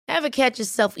Ever catch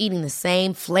yourself eating the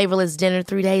same flavorless dinner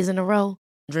 3 days in a row?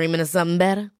 Dreaming of something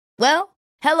better? Well,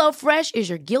 HelloFresh is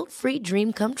your guilt-free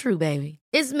dream come true, baby.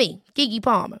 It's me, Keke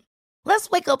Palmer. Let's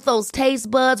wake up those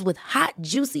taste buds with hot,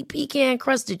 juicy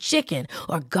pecan-crusted chicken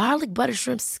or garlic butter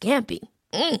shrimp scampi.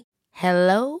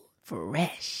 Hello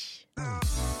Fresh.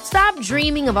 Stop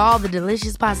dreaming of all the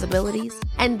delicious possibilities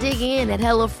and dig in at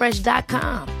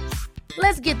HelloFresh.com.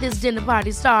 Let's get this dinner party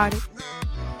started.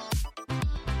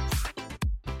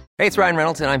 Hey, it's Ryan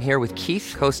Reynolds, and I'm here with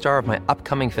Keith, co-star of my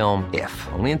upcoming film, If,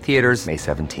 only in theaters May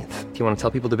 17th. Do you want to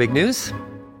tell people the big news?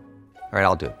 All right,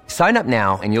 I'll do it. Sign up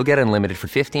now and you'll get unlimited for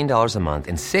 $15 a month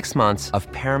and 6 months of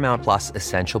Paramount Plus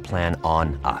Essential Plan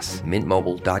on us.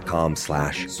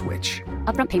 MintMobile.com/switch.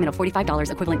 Upfront payment of $45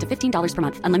 equivalent to $15 per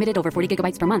month. Unlimited over 40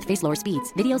 gigabytes per month. Face lower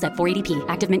speeds. Videos at 480p.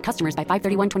 Active Mint customers by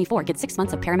 531.24 get 6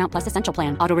 months of Paramount Plus Essential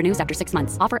Plan. Auto renews after 6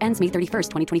 months. Offer ends May 31st,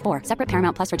 2024. Separate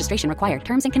Paramount Plus registration required.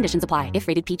 Terms and conditions apply if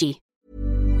rated PG.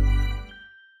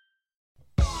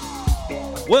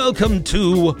 Welcome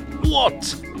to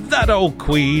What? That Old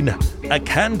Queen, a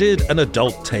candid and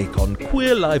adult take on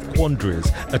queer life quandaries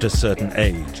at a certain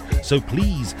age, so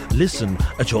please listen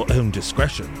at your own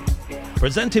discretion.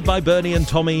 Presented by Bernie and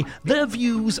Tommy, their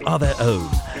views are their own,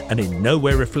 and in no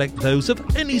way reflect those of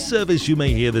any service you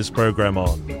may hear this programme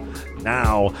on.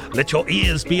 Now, let your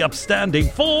ears be upstanding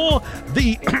for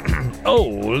the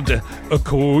Old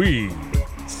Queen.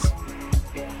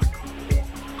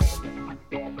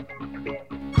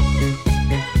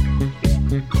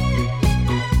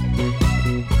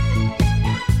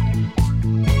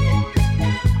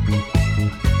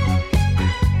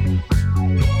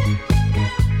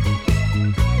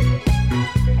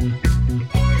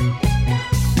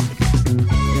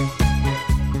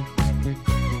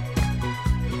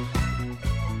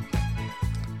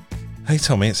 Hey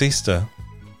Tommy, it's Easter.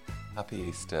 Happy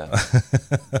Easter.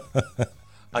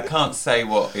 I can't say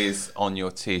what is on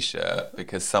your T-shirt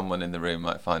because someone in the room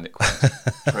might find it quite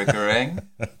triggering.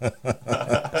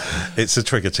 It's a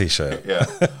trigger T-shirt. Yeah.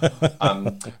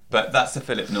 But that's a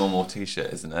Philip Normal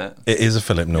T-shirt, isn't it? It is a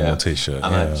Philip Normal T-shirt.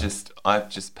 And yeah. I've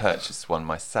just purchased one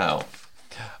myself.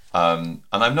 And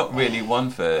I'm not really one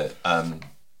for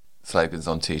slogans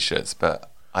on T-shirts, but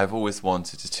I've always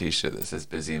wanted a T-shirt that says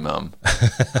 "Busy Mum,"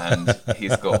 and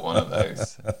he's got one of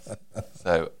those.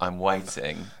 So I'm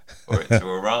waiting for it to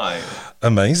arrive.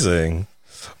 Amazing.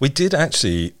 We did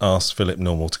actually ask Philip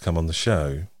Normal to come on the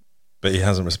show, but he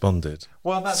hasn't responded.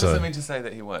 Well, that doesn't mean to say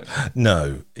that he won't.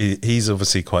 No, he's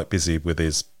obviously quite busy with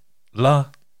his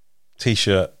La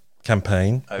T-shirt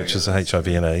campaign, which is HIV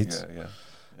and AIDS. Yeah.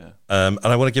 And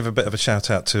I want to give a bit of a shout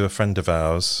out to a friend of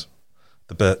ours,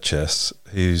 the Birchess,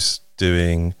 who's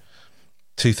doing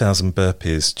 2,000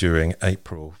 burpees during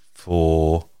April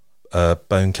for a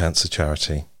bone cancer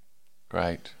charity.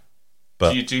 Great.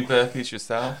 But do you do burpees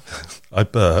yourself? I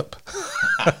burp.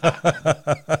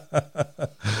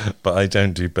 But I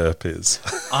don't do burpees.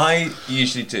 I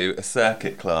usually do a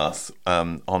circuit class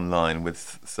online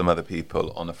with some other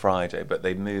people on a Friday, but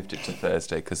they moved it to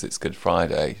Thursday because it's Good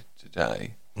Friday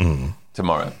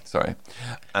tomorrow, sorry.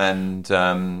 And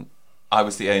I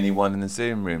was the only one in the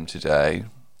Zoom room today.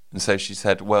 And so she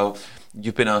said, well,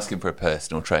 you've been asking for a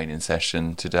personal training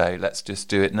session today. Let's just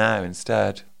do it now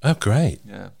instead. Oh, great.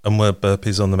 Yeah. And were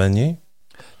burpees on the menu?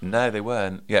 No, they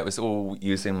weren't. Yeah, it was all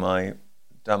using my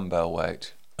dumbbell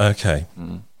weight. Okay.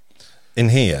 In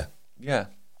here? Yeah.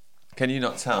 Can you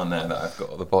not tell now that I've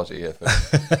got the body of it?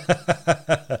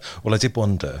 Well, I did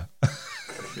wonder.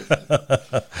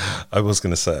 I was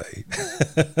going to say.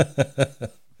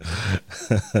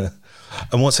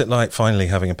 And what's it like finally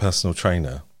having a personal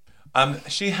trainer?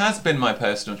 She has been my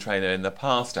personal trainer in the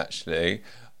past, actually.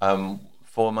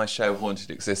 For my show Haunted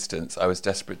Existence, I was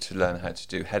desperate to learn how to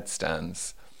do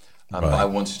headstands. But I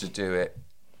wanted to do it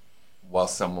while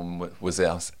someone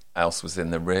else was in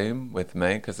the room with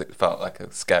me, because it felt like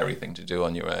a scary thing to do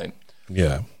on your own.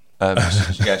 Yeah.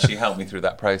 She helped me through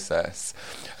that process,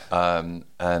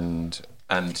 and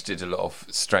did a lot of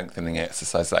strengthening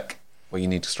exercise, like you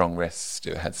need strong wrists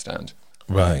to do a headstand.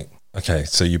 Right. Okay.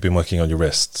 So you've been working on your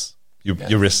wrists,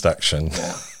 your wrist action.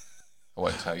 Yeah. I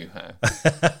won't tell you how.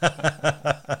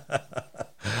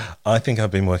 I think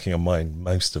I've been working on mine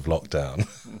most of lockdown.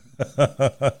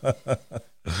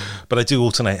 But I do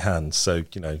alternate hands, so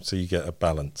you get a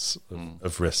balance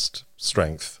of wrist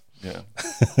strength. Yeah.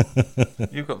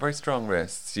 You've got very strong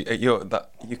wrists.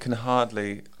 You can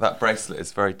hardly. That bracelet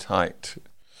is very tight.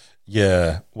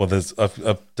 Yeah. Well,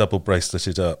 I've double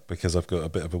braceleted up because I've got a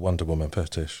bit of a Wonder Woman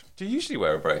fetish. Do you usually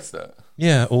wear a bracelet?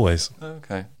 Yeah, always. Oh,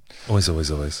 okay. Always. You're a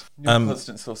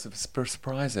constant source of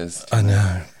surprises. I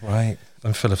know, right?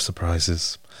 I'm full of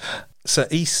surprises. So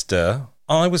Easter,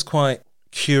 I was quite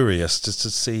curious just to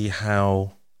see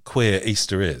how queer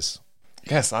Easter is.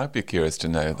 Yes, I'd be curious to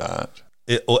know that.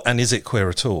 And is it queer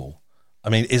at all? I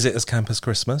mean, is it as camp as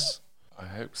Christmas? I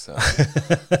hope so.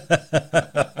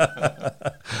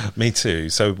 Me too.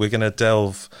 So we're going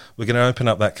to open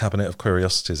up that cabinet of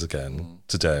curiosities again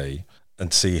today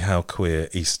and see how queer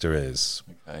Easter is.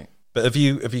 Okay. But have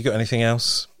you got anything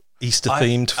else Easter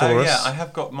themed for us? Yeah, I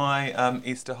have got my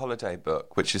Easter holiday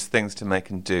book, which is things to make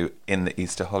and do in the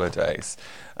Easter holidays.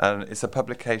 It's a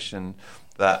publication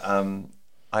that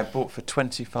I bought for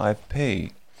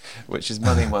 25p, which is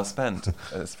money well spent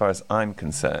as far as I'm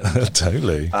concerned.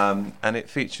 Totally. And it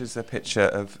features a picture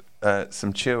of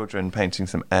some children painting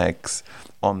some eggs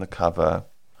on the cover.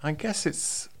 I guess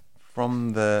it's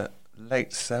from the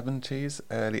late 70s,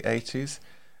 early 80s.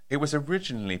 It was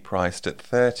originally priced at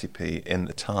 30p in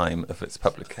the time of its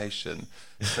publication,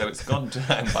 so it's gone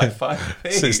down by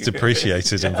 5p. So it's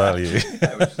depreciated in value.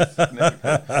 Yeah, which is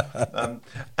significant.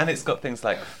 And it's got things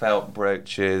like felt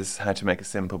brooches, how to make a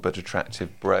simple but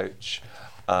attractive brooch,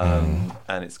 and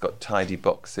it's got tidy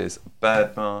boxes,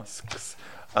 bird masks.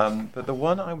 But the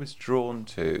one I was drawn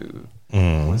to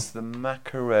was the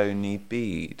macaroni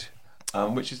bead,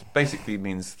 which is basically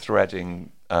means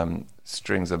threading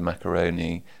strings of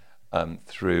macaroni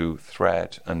through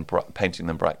thread and painting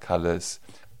them bright colours.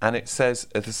 And it says,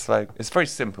 it's very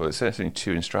simple, it's only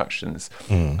 2 instructions,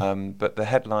 but the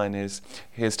headline is,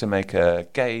 here's to make a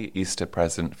gay Easter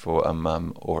present for a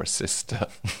mum or a sister.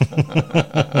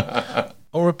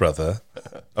 Or a brother,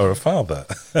 or a father.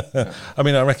 I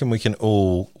mean, I reckon we can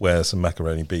all wear some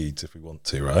macaroni beads if we want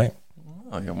to, right?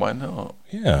 Oh, yeah, why not?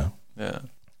 Yeah. Yeah.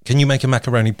 Can you make a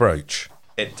macaroni brooch?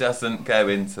 It doesn't go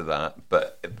into that,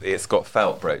 but it's got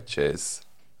felt brooches.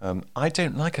 I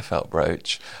don't like a felt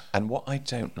brooch, and what I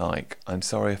don't like, I'm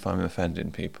sorry if I'm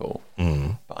offending people,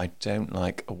 but I don't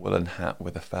like a woolen hat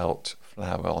with a felt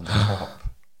flower on the top.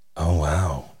 Oh,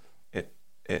 wow.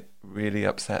 It really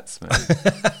upsets me.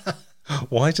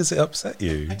 Why does it upset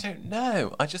you? I don't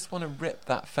know. I just want to rip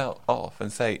that felt off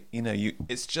and say,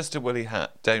 it's just a woolly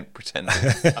hat. Don't pretend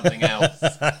it's something else.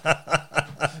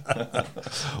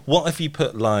 What if you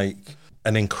put like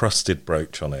an encrusted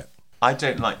brooch on it? I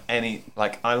don't like any,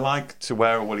 I like to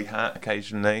wear a woolly hat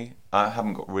occasionally. I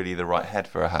haven't got really the right head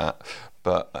for a hat,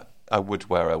 but I would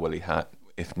wear a woolly hat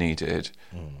if needed.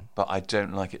 But I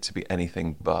don't like it to be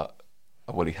anything but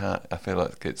a woolly hat. I feel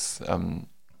like it's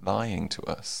lying to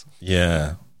us.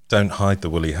 Yeah, don't hide the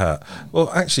woolly hat. Well,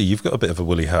 actually, you've got a bit of a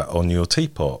woolly hat on your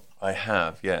teapot. I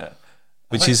have, yeah.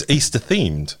 Which is Easter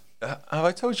themed. Have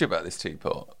I told you about this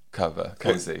teapot cover,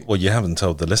 cozy? Well, you haven't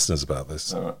told the listeners about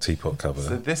this teapot cover.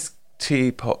 So this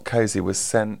teapot cozy was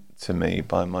sent to me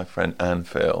by my friend Anne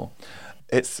Phil.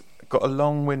 It's got a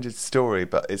long-winded story,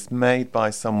 but it's made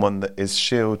by someone that is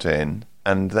shielding,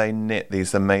 and they knit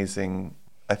these amazing...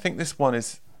 I think this one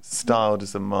is styled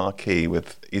as a marquee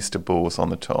with Easter balls on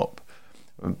the top,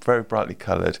 very brightly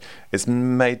coloured. It's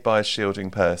made by a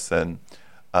shielding person,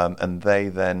 and they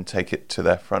then take it to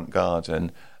their front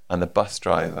garden, and the bus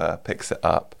driver picks it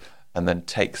up and then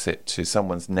takes it to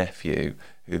someone's nephew,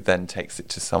 who then takes it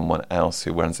to someone else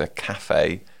who runs a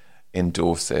cafe in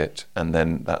Dorset, and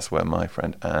then that's where my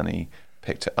friend Annie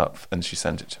picked it up and she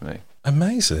sent it to me.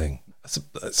 Amazing.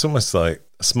 It's almost like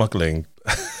smuggling.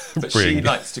 But she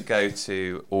likes to go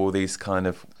to all these kind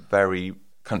of very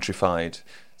countrified,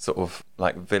 sort of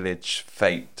like village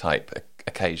fete type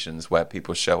occasions where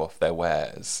people show off their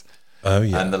wares. Oh,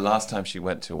 yeah. And the last time she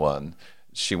went to one,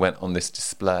 she went on this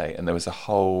display, and there was a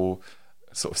whole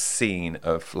sort of scene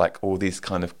of like all these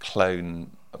kind of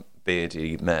clone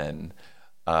beardy men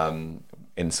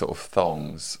in sort of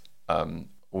thongs,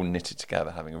 all knitted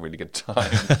together, having a really good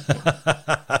time.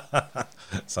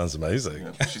 Sounds amazing.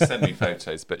 Yeah, she sent me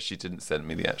photos, but she didn't send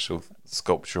me the actual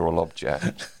sculptural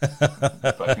object,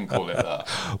 if I can call it that.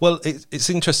 Well, it's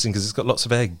interesting because it's got lots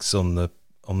of eggs on the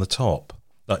top,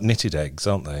 like knitted eggs,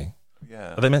 aren't they?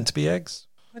 Yeah. Are they meant to be eggs?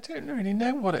 I don't really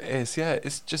know what it is. Yeah,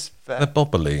 it's just they're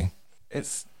bobbly.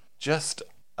 It's just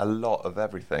a lot of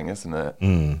everything, isn't it?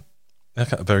 They're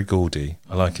very gaudy.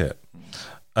 I like it.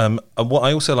 And what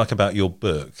I also like about your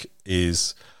book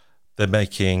is they're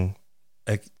making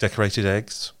decorated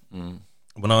eggs.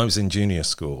 When I was in junior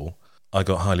school, I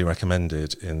got highly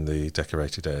recommended in the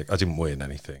decorated egg. I didn't win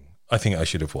anything. I think I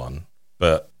should have won.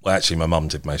 But actually, my mum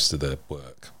did most of the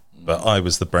work. But I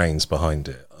was the brains behind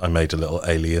it. I made a little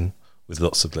alien with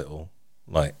lots of little,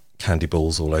 like, candy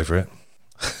balls all over it.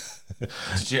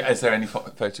 Is there any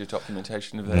photo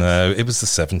documentation of this? No, it was the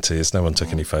 70s. No one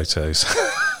took any photos.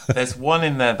 There's one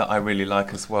in there that I really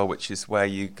like as well, which is where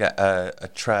you get a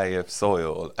tray of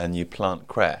soil and you plant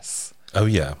cress. Oh,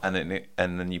 yeah. And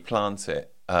then you plant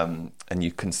it, and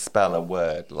you can spell a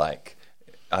word like,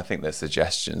 I think there's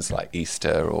suggestions like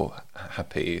Easter or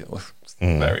happy or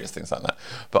various things like that.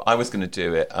 But I was going to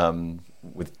do it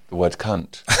with the word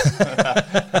cunt.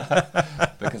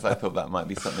 Because I thought that might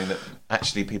be something that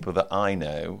actually people that I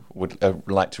know would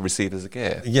like to receive as a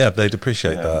gift. Yeah, they'd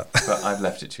appreciate that. But I've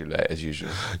left it too late, as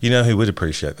usual. You know who would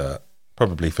appreciate that?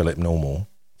 Probably Philip Normal.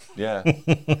 Yeah.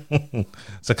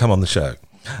 So come on the show.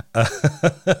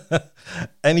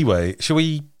 Anyway, should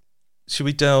we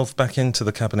delve back into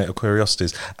the Cabinet of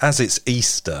Curiosities? As it's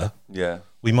Easter, Yeah.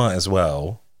 we might as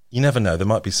well. You never know, there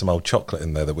might be some old chocolate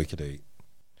in there that we could eat.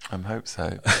 I hope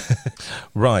so.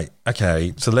 Right,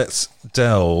 okay, so let's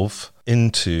delve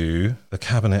into the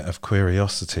Cabinet of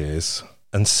Curiosities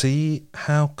and see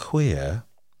how queer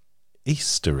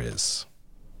Easter is.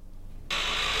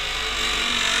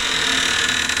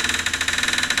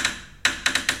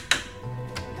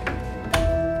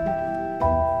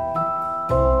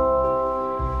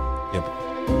 Yep.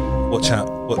 Watch out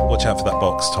for that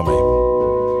box, Tommy.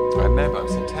 I know, but I'm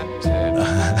so tempted.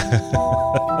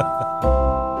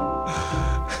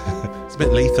 It's a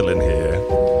bit lethal in here.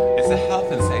 It's a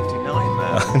health and safety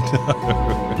nightmare.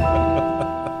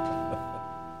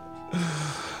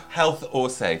 Health or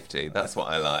safety, that's what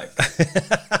I like.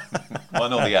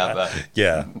 One or the other.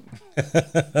 Yeah.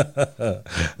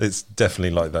 It's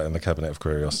definitely like that in the Cabinet of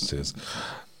Curiosities.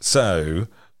 So,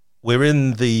 we're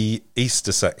in the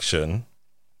Easter section.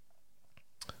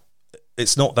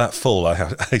 It's not that full, I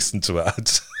hasten to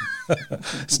add.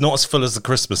 It's not as full as the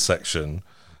Christmas section.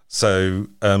 So,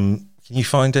 can you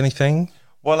find anything?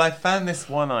 Well, I found this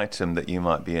one item that you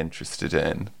might be interested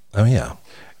in. Oh, yeah.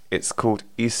 It's called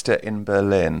Easter in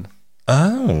Berlin.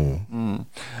 Oh. And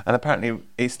apparently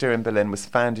Easter in Berlin was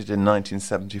founded in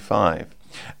 1975,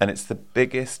 and it's the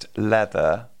biggest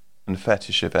leather and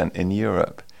fetish event in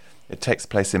Europe. It takes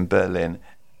place in Berlin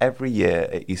every year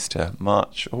at Easter,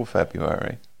 March or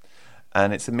February.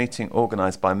 And it's a meeting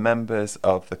organised by members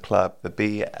of the club, the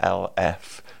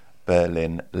BLF,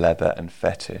 Berlin Leather and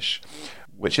Fetish,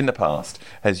 which in the past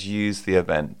has used the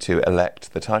event to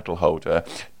elect the title holder,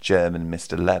 German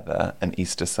Mr. Leather, on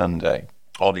Easter Sunday.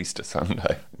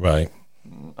 Right.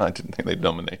 I didn't think they'd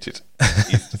nominated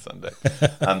Easter Sunday.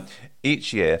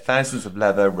 Each year, thousands of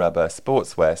leather, rubber,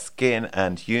 sportswear, skin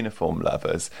and uniform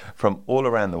lovers from all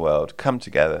around the world come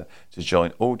together to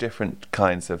join all different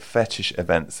kinds of fetish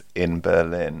events in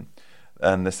Berlin.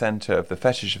 And the centre of the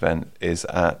fetish event is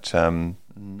at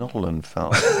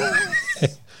Nollenfeld.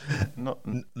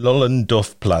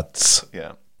 Lollendorfplatz.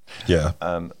 Yeah. Yeah.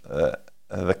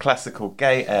 The classical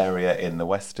gay area in the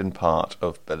western part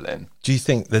of Berlin. Do you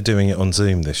think they're doing it on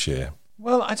Zoom this year?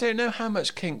 Well, I don't know how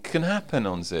much kink can happen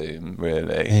on Zoom,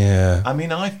 really. Yeah. I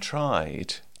mean, I've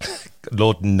tried.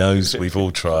 Lord knows we've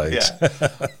all tried. Yeah.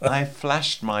 I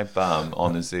flashed my bum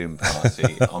on a Zoom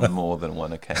party on more than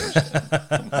one occasion.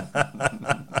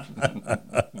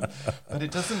 But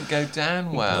it doesn't go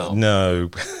down well. No,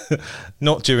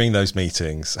 not during those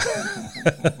meetings.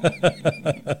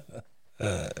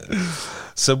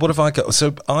 So what have I got?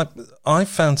 So I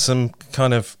found some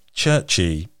kind of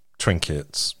churchy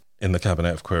trinkets in the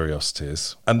Cabinet of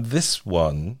Curiosities, and this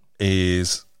one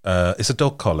is it's a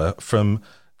dog collar from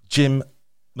Jim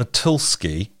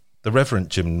Matulski, the Reverend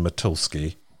Jim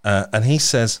Matulski, and he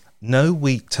says, "No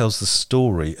week tells the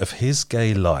story of his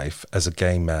gay life as a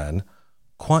gay man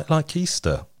quite like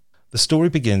Easter. The story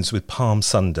begins with Palm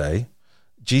Sunday,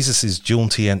 Jesus'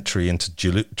 jaunty entry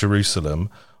into Jerusalem,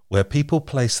 where people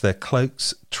place their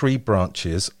cloaks, tree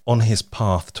branches on his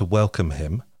path to welcome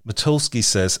him. Matulski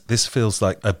says this feels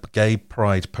like a gay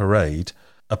pride parade,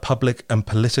 a public and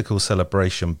political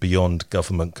celebration beyond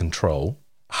government control.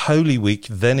 Holy Week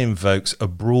then invokes a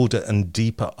broader and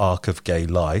deeper arc of gay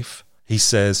life. He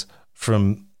says,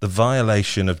 from the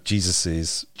violation of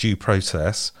Jesus' due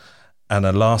process and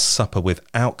a Last Supper with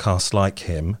outcasts like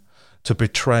him, to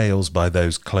betrayals by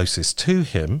those closest to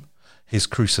him, his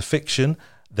crucifixion,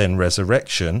 then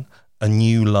resurrection, a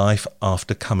new life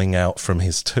after coming out from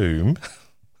his tomb."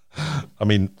 I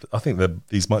mean, I think that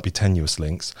these might be tenuous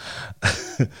links.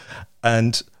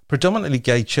 And predominantly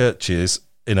gay churches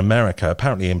in America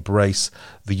apparently embrace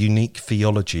the unique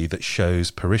theology that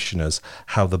shows parishioners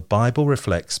how the Bible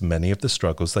reflects many of the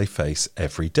struggles they face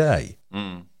every day.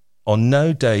 On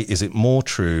no day is it more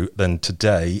true than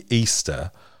today,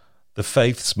 Easter, the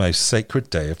faith's most sacred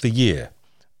day of the year.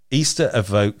 Easter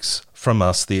evokes from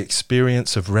us the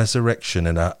experience of resurrection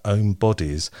in our own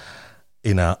bodies,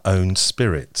 in our own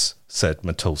spirits, said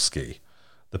Matulski.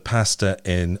 the pastor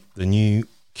in the New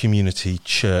Community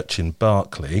Church in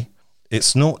Berkeley.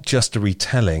 It's not just a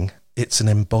retelling, it's an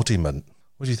embodiment.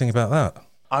 What do you think about that?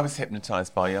 I was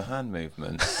hypnotised by your hand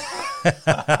movements.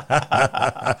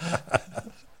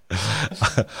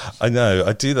 I know,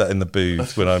 I do that in the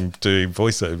booth when I'm doing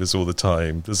voiceovers all the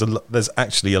time. There's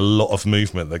actually a lot of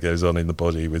movement that goes on in the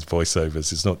body with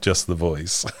voiceovers. It's not just the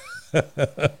voice.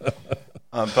 But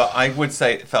I would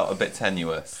say it felt a bit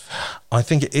tenuous. I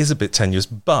think it is a bit tenuous,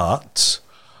 but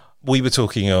we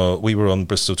were on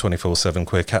Bristol 24/7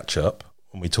 Queer Catch Up,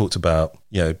 and we talked about,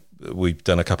 we've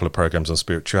done a couple of programs on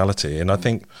spirituality, and I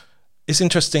think it's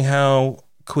interesting how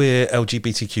queer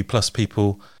LGBTQ plus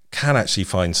people can actually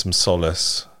find some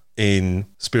solace in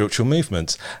spiritual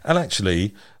movements. And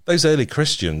actually, those early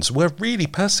Christians were really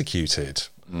persecuted.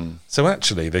 So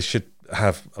actually, they should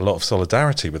have a lot of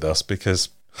solidarity with us, because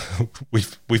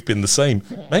we've been the same,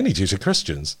 mainly due to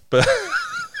Christians. But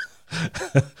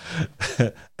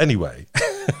anyway,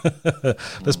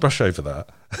 let's brush over that.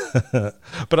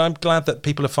 But I'm glad that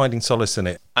people are finding solace in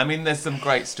it. I mean, there's some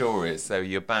great stories, so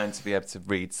you're bound to be able to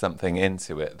read something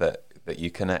into it that you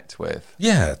connect with.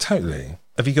 Yeah, totally.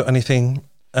 Have you got anything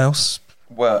else?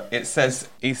 Well, it says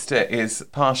Easter is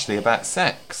partially about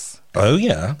sex. Oh,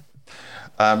 yeah.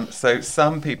 So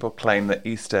some people claim that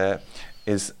Easter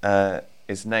is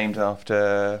named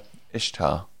after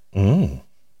Ishtar. It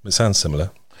sounds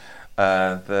similar.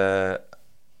 The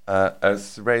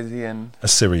Assyrian.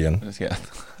 Yeah.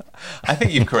 I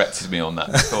think you've corrected me on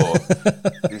that before.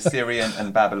 The Assyrian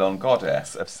and Babylon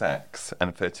goddess of sex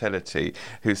and fertility,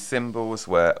 whose symbols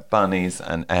were bunnies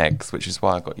and eggs, which is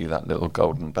why I got you that little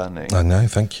golden bunny. I know,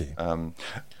 thank you.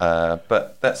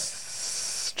 But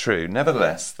that's true.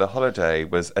 Nevertheless, the holiday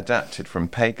was adapted from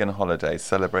pagan holidays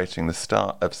celebrating the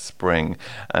start of spring,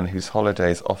 and whose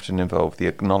holidays often involve the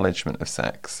acknowledgement of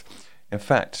sex. In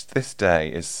fact, this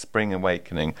day is spring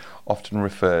awakening, often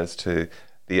refers to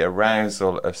the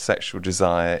arousal of sexual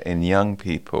desire in young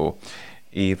people,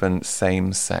 even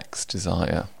same-sex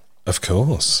desire. Of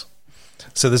course.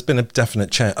 So there's been a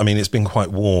definite change. I mean, it's been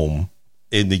quite warm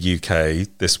in the UK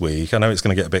this week. I know it's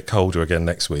going to get a bit colder again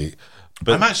next week.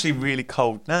 But I'm actually really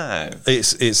cold now.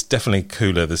 It's definitely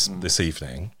cooler this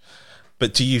evening.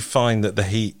 But do you find that the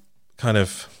heat kind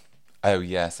of... Oh,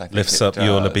 yes, I think lifts up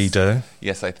your libido?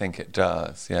 Yes, I think it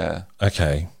does, yeah.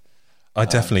 Okay. I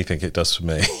definitely think it does for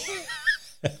me.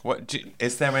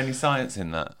 Is there any science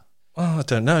in that? Oh, I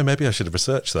don't know. Maybe I should have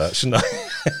researched that, shouldn't I?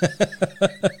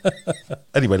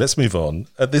 Anyway, let's move on.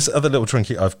 This other little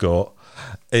trinket I've got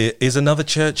is another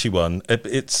churchy one.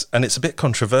 It's a bit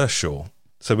controversial.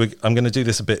 So I'm going to do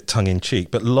this a bit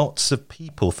tongue-in-cheek, but lots of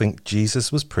people think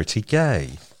Jesus was pretty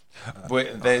gay. What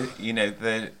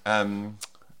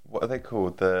are they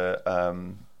called?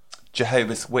 The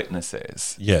Jehovah's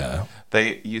Witnesses. Yeah.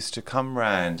 They used to come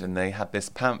round and they had this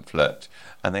pamphlet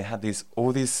and they had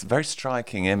all these very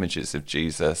striking images of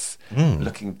Jesus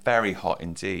looking very hot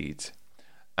indeed.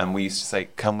 And we used to say,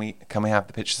 can we have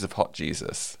the pictures of hot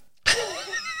Jesus?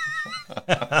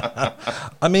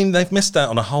 I mean, they've missed out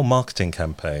on a whole marketing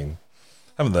campaign,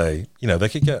 haven't they? They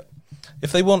could get...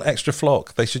 If they want extra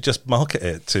flock, they should just market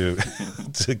it to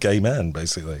gay men,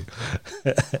 basically.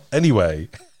 Anyway,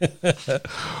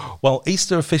 while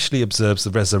Easter officially observes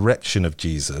the resurrection of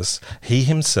Jesus, he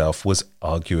himself was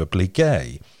arguably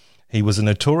gay. He was a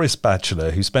notorious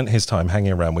bachelor who spent his time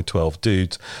hanging around with 12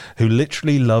 dudes who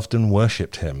literally loved and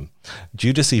worshipped him.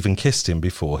 Judas even kissed him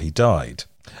before he died.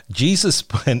 Jesus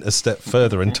went a step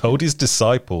further and told his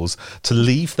disciples to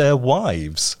leave their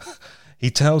wives. He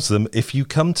tells them, if you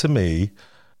come to me,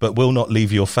 but will not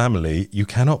leave your family, you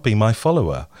cannot be my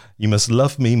follower. You must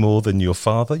love me more than your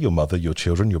father, your mother, your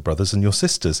children, your brothers and your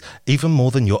sisters, even more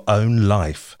than your own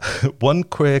life. One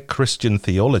queer Christian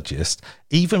theologist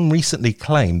even recently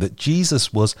claimed that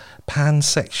Jesus was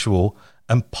pansexual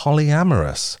and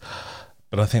polyamorous.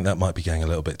 But I think that might be going a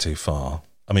little bit too far.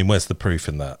 I mean, where's the proof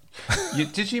in that?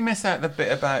 Did you miss out the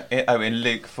bit about it? Oh, in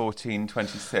Luke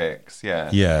 14:26, yeah.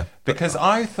 Yeah. Because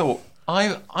I thought...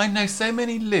 I know so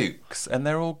many Lukes and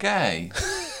they're all gay.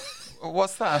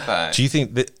 What's that about? Do you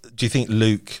think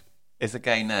Luke is a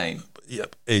gay name? Yeah.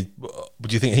 Do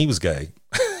you think he was gay?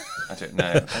 I don't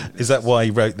know. Is that why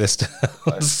he wrote this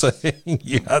down, saying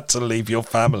you had to leave your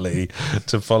family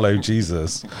to follow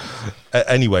Jesus?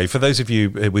 Anyway, for those of you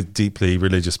with deeply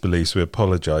religious beliefs, we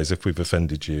apologise if we've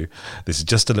offended you. This is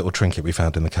just a little trinket we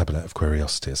found in the cabinet of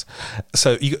curiosities.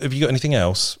 So have you got anything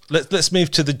else? Let's move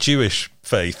to the Jewish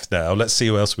faith now. Let's see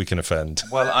who else we can offend.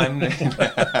 Well,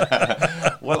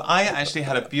 well, I actually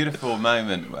had a beautiful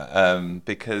moment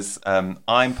because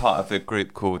I'm part of a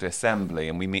group called Assembly,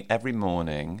 and we meet every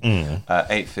morning at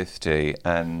 8:50,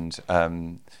 and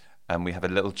we have a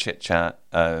little chit chat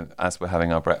as we're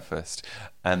having our breakfast,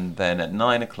 and then at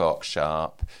 9 o'clock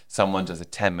sharp, someone does a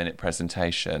 10-minute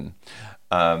presentation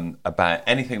about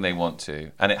anything they want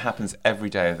to, and it happens every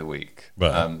day of the week.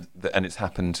 Right. And it's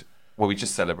happened. Well, we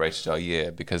just celebrated our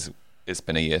year because it's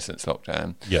been a year since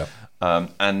lockdown. Yeah.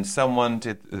 And someone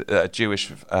a Jewish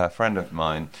friend of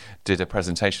mine did a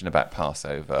presentation about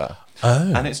Passover.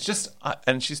 Oh. And it's just,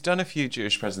 and she's done a few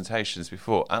Jewish presentations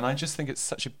before, and I just think it's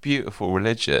such a beautiful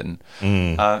religion.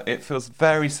 It feels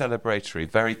very celebratory,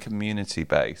 very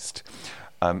community-based.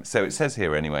 So it says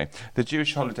here anyway, the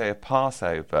Jewish holiday of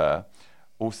Passover,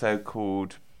 also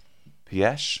called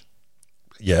Piesh.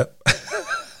 Yep.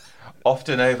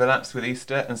 Often overlaps with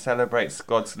Easter and celebrates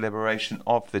God's liberation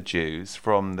of the Jews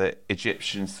from the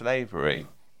Egyptian slavery.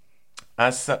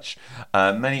 As such,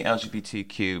 many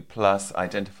LGBTQ plus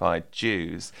identified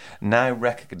Jews now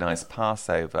recognise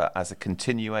Passover as a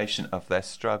continuation of their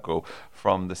struggle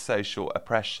from the social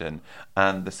oppression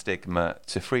and the stigma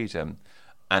to freedom.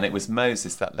 And it was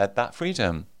Moses that led that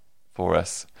freedom for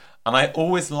us. And I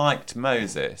always liked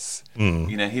Moses.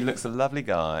 You know, he looks a lovely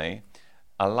guy.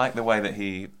 I like the way that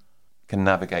he can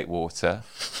navigate water.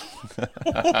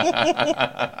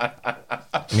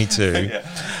 Me too. Yeah.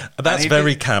 That's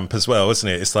very camp as well, isn't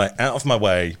it? It's like, out of my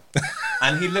way.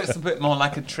 And he looks a bit more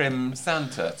like a trim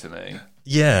Santa to me.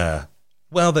 Yeah.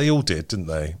 Well, they all did, didn't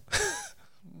they?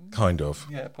 Kind of.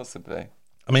 Yeah, possibly.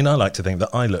 I mean, I like to think that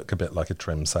I look a bit like a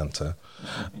trim Santa.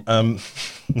 Anyway,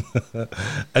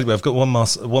 I've got one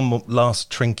more last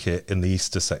trinket in the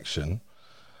Easter section.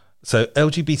 So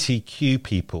LGBTQ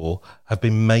people have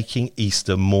been making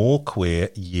Easter more queer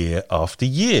year after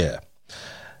year.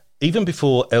 Even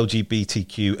before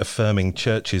LGBTQ affirming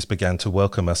churches began to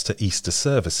welcome us to Easter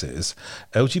services,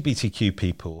 LGBTQ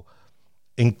people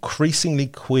increasingly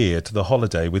queered the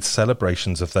holiday with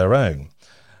celebrations of their own.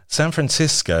 San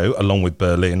Francisco, along with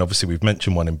Berlin, obviously we've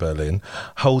mentioned one in Berlin,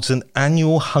 holds an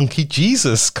annual Hunky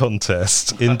Jesus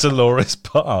contest in Dolores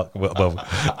Park. Well,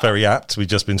 very apt. We've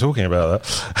just been talking about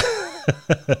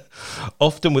that.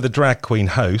 Often with a drag queen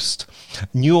host.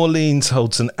 New Orleans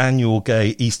holds an annual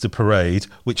gay Easter parade,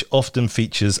 which often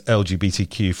features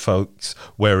LGBTQ folks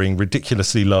wearing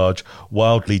ridiculously large,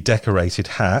 wildly decorated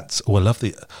hats. Oh, I love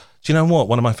the... Do you know what?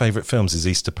 One of my favourite films is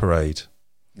Easter Parade.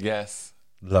 Yes.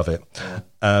 Love it. Yeah.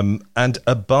 And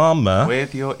Obama...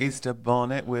 With your Easter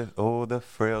bonnet, with all the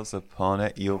frills upon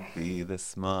it, you'll be the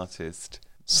smartest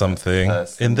something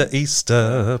in the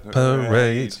Easter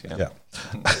parade. Yeah.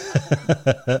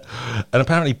 And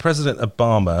apparently President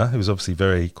Obama, who's obviously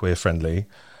very queer-friendly,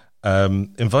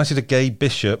 invited a gay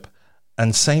bishop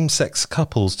and same-sex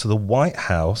couples to the White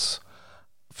House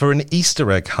for an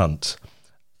Easter egg hunt.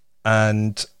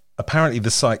 And... apparently, the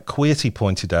site Queerty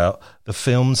pointed out the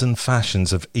films and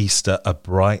fashions of Easter are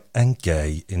bright and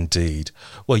gay indeed.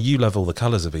 Well, you love all the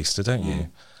colours of Easter, don't you?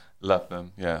 Love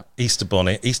them, yeah. Easter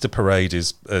bonnet, Easter parade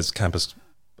is as camp as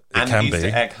it can be. And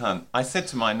Easter egg hunt. I said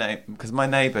to my neighbour, because my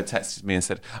neighbour texted me and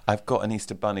said, I've got an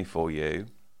Easter bunny for you.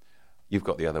 You've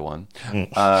got the other one.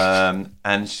 And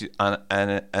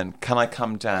can I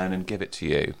come down and give it to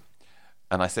you?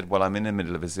 And I said, well, I'm in the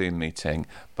middle of a Zoom meeting,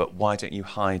 but why don't you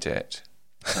hide it?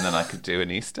 And then I could do an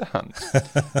Easter hunt.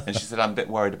 And she said, I'm a bit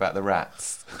worried about the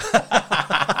rats.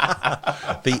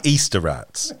 The Easter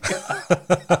rats.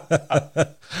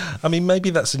 I mean,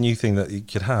 maybe that's a new thing that you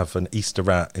could have, an Easter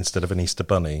rat instead of an Easter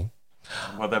bunny.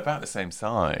 Well, they're about the same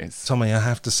size. Tommy, I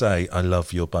have to say, I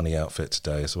love your bunny outfit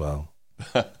today as well.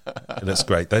 It looks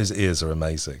great. Those ears are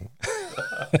amazing.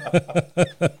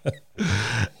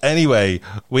 Anyway,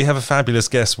 we have a fabulous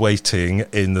guest waiting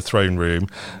in the throne room.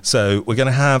 So we're going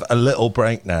to have a little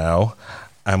break now,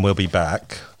 and we'll be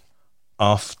back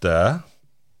after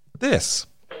this.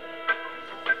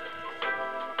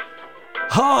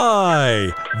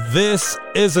 Hi! This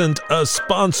isn't a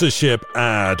sponsorship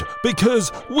ad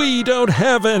because we don't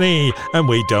have any and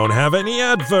we don't have any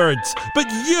adverts, but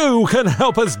you can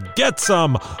help us get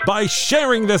some by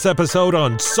sharing this episode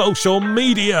on social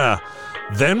media.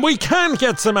 Then we can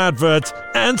get some adverts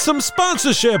and some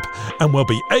sponsorship, and we'll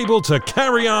be able to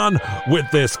carry on with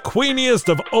this queeniest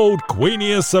of old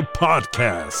queeniest of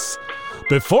podcasts.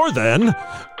 Before then,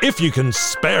 if you can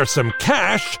spare some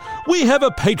cash, we have a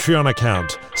Patreon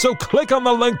account, so click on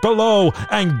the link below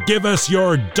and give us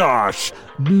your dosh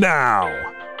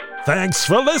now. Thanks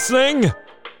for listening.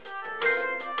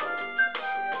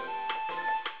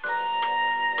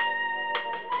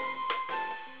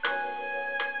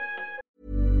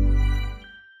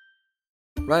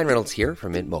 Ryan Reynolds here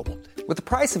from Mint Mobile. With the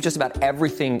price of just about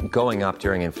everything going up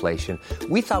during inflation,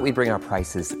 we thought we'd bring our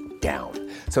prices down.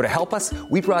 So to help us,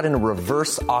 we brought in a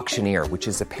reverse auctioneer, which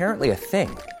is apparently a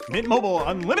thing. Mint Mobile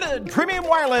Unlimited Premium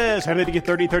Wireless. How to get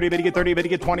 30, 30, bit to get 30, bit to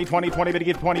get 20, 20, 20, bit to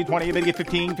get 20, 20, bit to get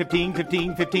 15, 15,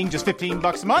 15, 15, just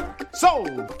 $15 a month?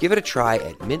 Sold! Give it a try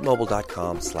at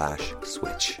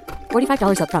mintmobile.com/switch.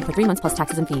 $45 up front for 3 months plus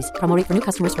taxes and fees. Promo rate for new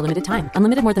customers for limited time.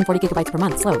 Unlimited more than 40 gigabytes per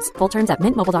month. Slows full terms at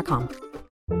mintmobile.com.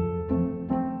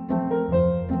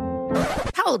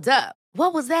 Hold up.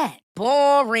 What was that?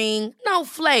 Boring. No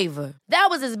flavor. That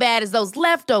was as bad as those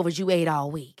leftovers you ate all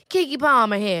week. Keke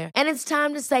Palmer here, and it's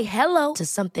time to say hello to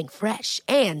something fresh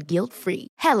and guilt-free.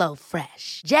 Hello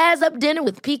Fresh. Jazz up dinner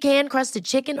with pecan-crusted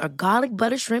chicken or garlic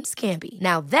butter shrimp scampi.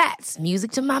 Now that's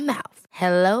music to my mouth.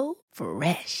 Hello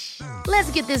Fresh.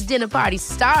 Let's get this dinner party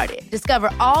started. Discover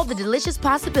all the delicious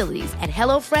possibilities at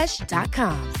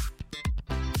hellofresh.com.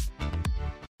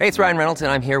 Hey, it's Ryan Reynolds,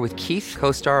 and I'm here with Keith,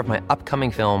 co-star of my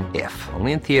upcoming film, If,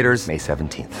 only in theaters May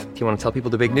 17th. Do you want to tell people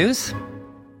the big news?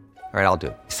 All right, I'll do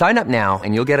it. Sign up now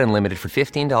and you'll get unlimited for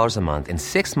 $15 a month and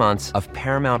 6 months of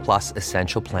Paramount Plus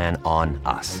Essential Plan on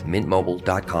us.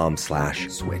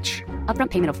 MintMobile.com/switch.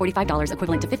 Upfront payment of $45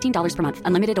 equivalent to $15 per month.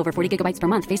 Unlimited over 40 gigabytes per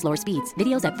month. Face lower speeds.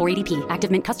 Videos at 480p.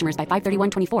 Active Mint customers by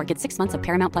 531.24 get 6 months of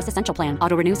Paramount Plus Essential Plan.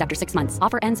 Auto renews after 6 months.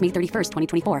 Offer ends May 31st,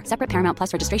 2024. Separate Paramount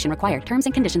Plus registration required. Terms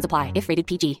and conditions apply if rated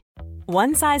PG.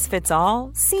 One size fits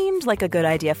all seemed like a good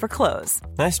idea for clothes.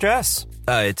 Nice dress.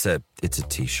 It's a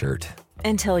t-shirt.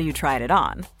 Until you tried it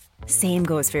on. Same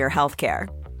goes for your healthcare.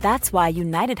 That's why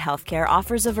United Healthcare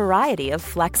offers a variety of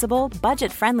flexible,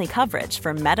 budget-friendly coverage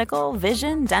for medical,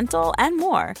 vision, dental, and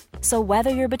more. So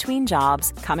whether you're between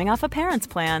jobs, coming off a parent's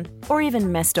plan, or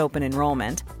even missed open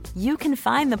enrollment, you can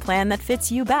find the plan that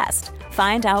fits you best.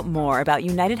 Find out more about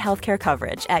United Healthcare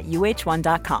coverage at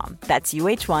uh1.com. That's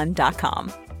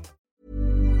uh1.com.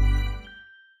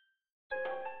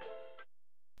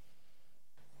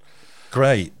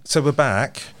 Great. So we're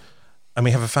back and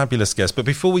we have a fabulous guest. But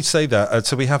before we say that,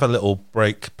 so we have a little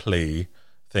break plea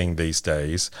thing these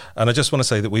days. And I just want to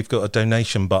say that we've got a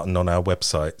donation button on our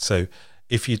website. So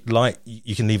if you'd like,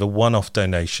 you can leave a one-off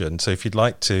donation. So if you'd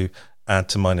like to add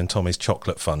to mine and Tommy's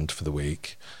chocolate fund for the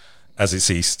week, as it's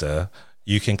Easter,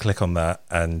 you can click on that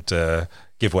and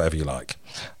give whatever you like.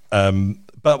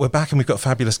 But we're back and we've got a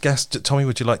fabulous guest. Tommy,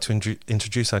 would you like to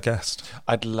introduce our guest?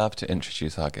 I'd love to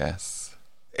introduce our guest.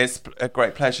 It's a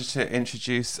great pleasure to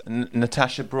introduce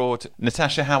Natasha Broad.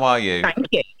 Natasha, how are you? Thank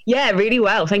you. Yeah, really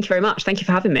well. Thank you very much. Thank you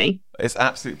for having me. It's an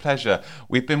absolute pleasure.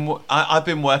 I've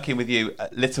been working with you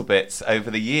little bits over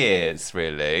the years,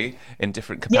 really, in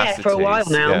different capacities. Yeah, for a while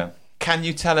now. Yeah. Can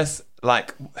you tell us,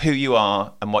 who you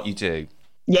are and what you do?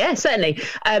 Yeah, certainly.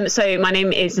 So my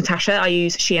name is Natasha. I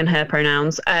use she and her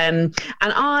pronouns. And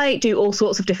I do all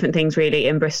sorts of different things really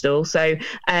in Bristol. So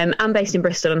I'm based in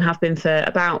Bristol and have been for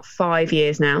about 5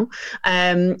 years now.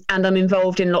 And I'm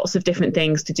involved in lots of different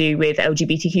things to do with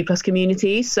LGBTQ plus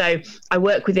communities. So I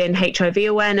work within HIV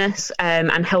awareness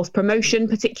and health promotion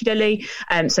particularly.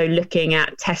 So looking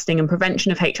at testing and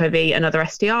prevention of HIV and other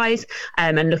STIs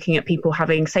and looking at people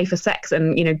having safer sex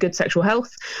and, good sexual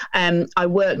health. I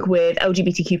work with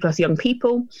LGBTQ plus young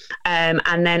people.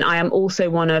 And then I am also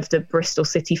one of the Bristol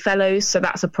City Fellows. So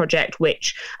that's a project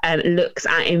which looks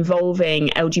at involving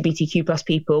LGBTQ plus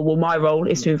people. Well, my role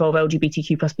is to involve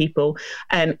LGBTQ plus people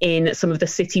in some of the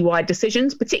citywide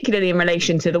decisions, particularly in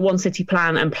relation to the One City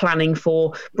Plan and planning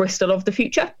for Bristol of the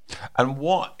future. And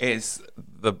what is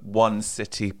the One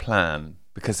City Plan?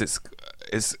 Because it's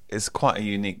quite a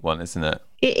unique one, isn't it?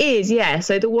 It is, yeah.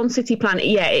 So the One City Plan,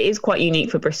 yeah, it is quite unique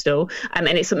for Bristol, and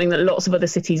it's something that lots of other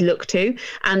cities look to.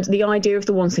 And the idea of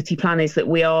the One City Plan is that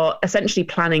we are essentially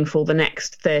planning for the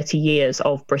next 30 years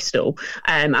of Bristol,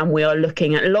 and we are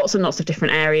looking at lots and lots of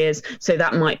different areas. So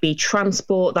that might be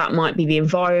transport, that might be the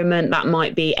environment, that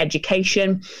might be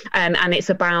education, and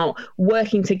it's about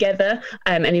working together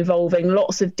and involving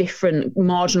lots of different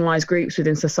marginalised groups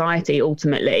within society,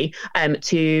 ultimately,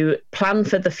 to plan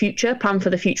for the future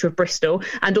of Bristol.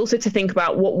 And also to think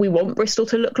about what we want Bristol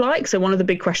to look like. So one of the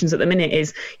big questions at the minute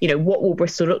is, what will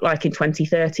Bristol look like in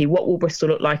 2030? What will Bristol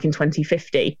look like in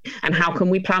 2050? And how can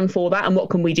we plan for that? And what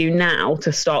can we do now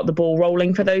to start the ball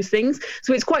rolling for those things?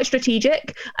 So it's quite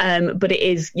strategic, but it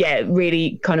is,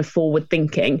 really kind of forward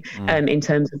thinking in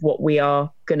terms of what we are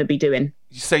going to be doing.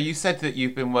 So you said that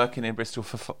you've been working in Bristol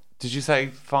for, did you say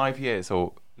 5 years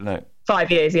or no? 5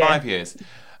 years, yeah. 5 years.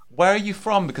 Where are you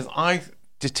from? Because I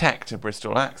detect a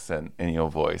Bristol accent in your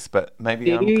voice, but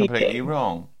maybe I'm completely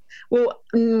wrong. Well,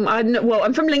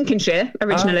 I'm from Lincolnshire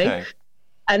originally. Okay.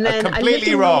 And then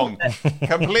completely wrong.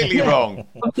 Completely wrong.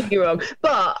 Completely wrong.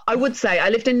 But I would say I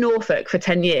lived in Norfolk for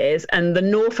 10 years, and the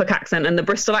Norfolk accent and the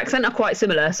Bristol accent are quite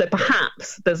similar. So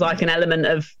perhaps there's like an element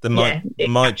of there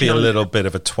might be a little bit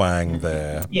of a twang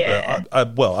there. Yeah.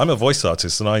 Well, I'm a voice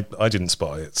artist, and I didn't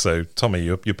spot it. So Tommy,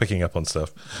 you're picking up on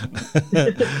stuff.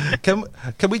 Can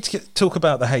we talk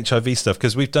about the HIV stuff,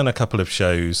 because we've done a couple of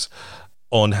shows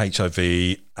on HIV,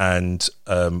 and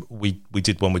we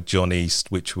did one with John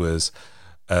East, which was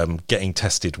Getting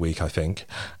Tested Week, I think,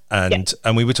 and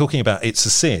we were talking about It's a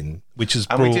Sin, which is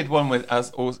we did one with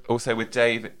us also with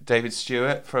David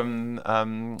Stewart from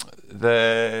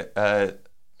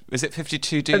is it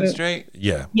 52 Dean Street?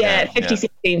 Yeah,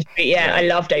 56 Dean Street. Yeah, I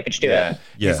love David Stewart.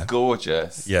 He's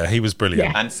gorgeous. Yeah, he was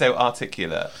brilliant and so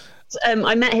articulate.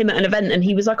 I met him at an event, and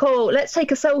he was like, "Oh, let's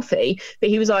take a selfie." But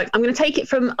he was like, "I'm going to take it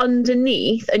from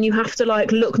underneath, and you have to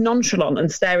like look nonchalant and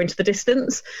stare into the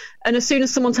distance." And as soon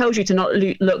as someone tells you to not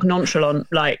look nonchalant,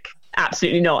 like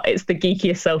absolutely not. It's the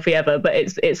geekiest selfie ever, but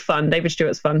it's fun. David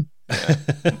Stewart's fun.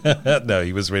 No,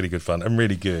 he was really good fun and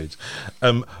really good.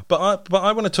 But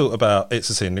I want to talk about It's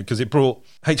a Sin because it brought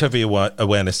HIV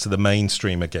awareness to the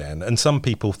mainstream again. And some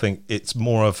people think it's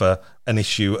more of an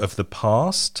issue of the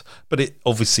past, but it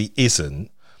obviously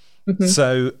isn't. Mm-hmm.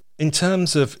 So in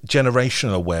terms of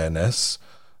generational awareness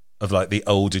of like the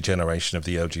older generation of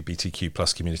the LGBTQ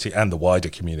plus community and the wider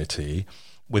community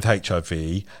with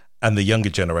HIV and the younger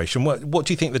generation, what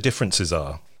do you think the differences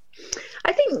are?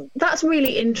 I think that's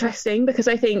really interesting because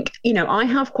I think, I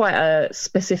have quite a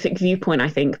specific viewpoint, I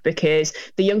think, because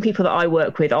the young people that I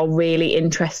work with are really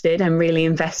interested and really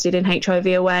invested in HIV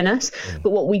awareness. But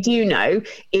what we do know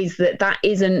is that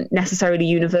isn't necessarily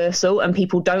universal, and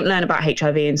people don't learn about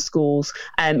HIV in schools.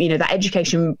 That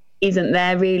education isn't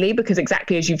there really, because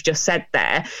exactly as you've just said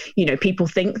there, people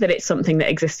think that it's something that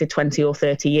existed 20 or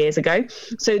 30 years ago.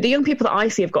 So the young people that I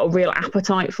see have got a real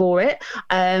appetite for it.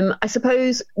 I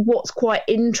suppose what's quite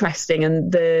interesting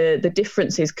and the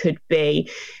differences could be,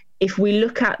 if we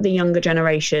look at the younger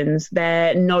generations,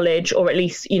 their knowledge, or at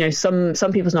least, some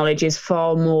people's knowledge is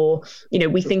far more,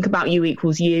 we think about U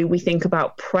equals U, we think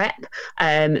about PrEP.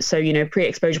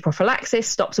 Pre-exposure prophylaxis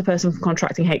stops a person from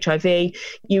contracting HIV.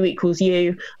 U equals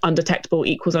U, undetectable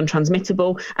equals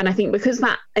untransmittable. And I think because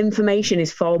that information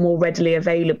is far more readily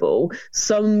available,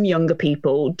 some younger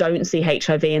people don't see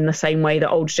HIV in the same way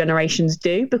that older generations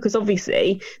do, because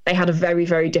obviously they had a very,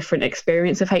 very different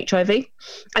experience of HIV.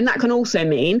 And that can also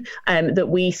mean that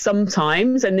we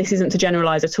sometimes, and this isn't to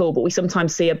generalize at all, but we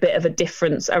sometimes see a bit of a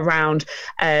difference around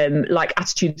like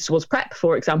attitudes towards PrEP,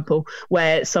 for example,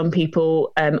 where some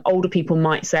people, older people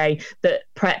might say that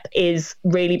PrEP is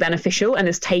really beneficial and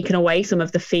has taken away some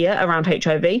of the fear around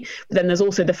HIV. But then there's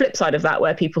also the flip side of that,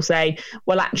 where people say,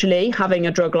 well, actually having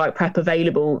a drug like PrEP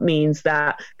available means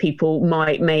that people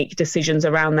might make decisions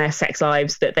around their sex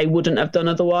lives that they wouldn't have done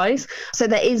otherwise. So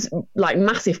there is like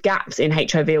massive gaps in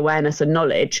HIV awareness and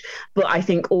knowledge, but I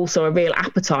think also a real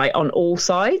appetite on all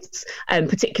sides,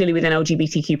 particularly within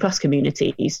LGBTQ plus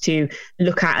communities, to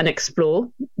look at and explore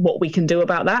what we can do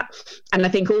about that. And I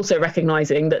think also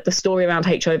recognising that the story around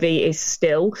HIV is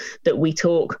still that we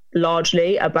talk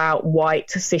largely about white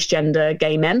cisgender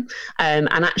gay men. And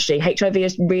actually HIV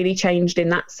has really changed in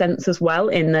that sense as well,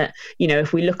 in that,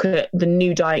 if we look at the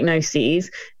new diagnoses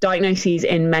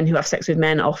in men who have sex with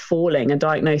men are falling, and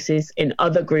diagnoses in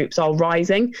other groups are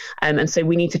rising. And so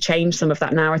we need to change some of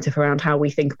that narrative around how we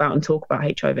think about and talk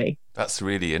about HIV. That's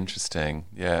really interesting.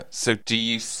 Yeah. So do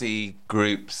you see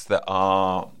groups that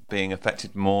are being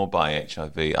affected more by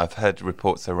HIV? I've heard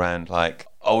reports around like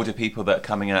older people that are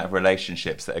coming out of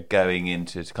relationships that are going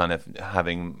into kind of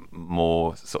having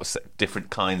more sort of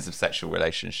different kinds of sexual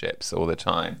relationships all the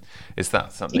time. Is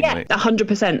that something? Yeah,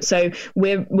 100%. So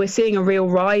we're seeing a real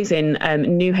rise in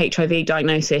new HIV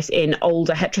diagnosis in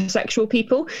older heterosexual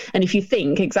people. And if you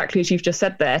think exactly as you've just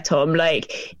said there, Tom,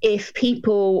 like if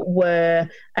people were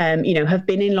have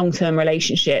been in long-term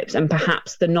relationships, and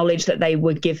perhaps the knowledge that they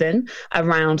were given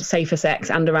around safer sex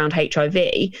and around HIV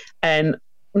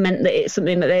meant that it's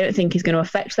something that they don't think is going to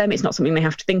affect them. It's not something they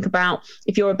have to think about.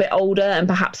 If you're a bit older and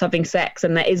perhaps having sex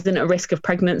and there isn't a risk of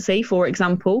pregnancy, for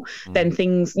example, then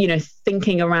things,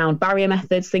 thinking around barrier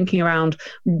methods, thinking around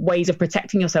ways of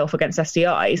protecting yourself against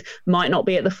STIs might not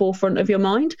be at the forefront of your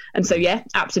mind. And so, yeah,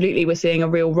 absolutely, we're seeing a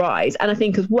real rise. And I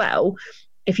think as well,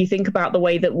 if you think about the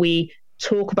way that we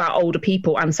talk about older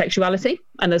people and sexuality,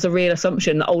 and there's a real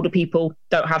assumption that older people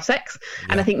don't have sex.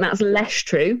 And I think that's less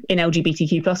true in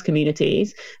LGBTQ plus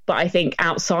communities. But I think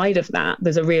outside of that,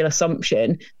 there's a real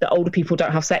assumption that older people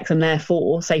don't have sex, and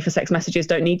therefore safer sex messages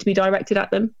don't need to be directed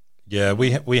at them. Yeah, we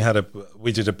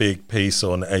did a big piece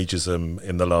on ageism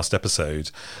in the last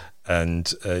episode,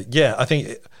 and I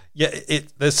think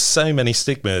there's so many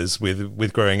stigmas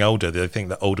with growing older. They think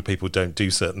that older people don't do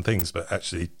certain things, but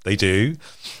actually they do.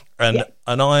 And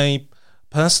I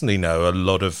personally know a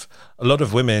lot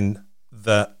of women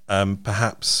that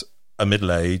perhaps are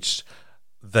middle-aged.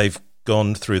 They've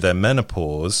gone through their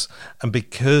menopause, and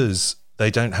because they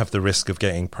don't have the risk of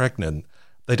getting pregnant,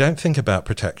 they don't think about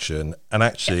protection. And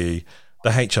actually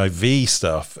the HIV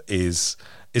stuff is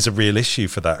a real issue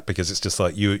for that, because it's just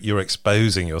like you're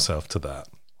exposing yourself to that.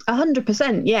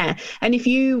 100%, yeah. And if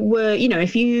you were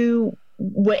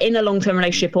in a long-term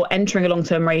relationship or entering a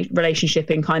long-term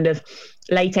relationship in kind of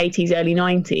late 80s, early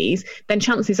 90s, then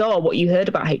chances are what you heard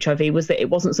about HIV was that it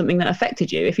wasn't something that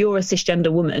affected you. If you're a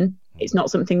cisgender woman, it's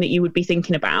not something that you would be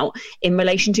thinking about in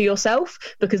relation to yourself,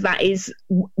 because that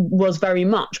was very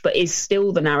much, but is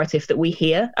still the narrative that we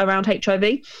hear around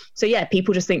HIV. So yeah,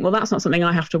 people just think, well, that's not something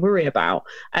I have to worry about.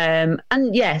 And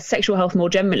yeah, sexual health more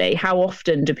generally, how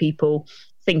often do people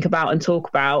think about and talk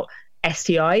about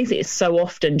STIs? It's so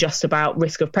often just about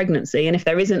risk of pregnancy, and if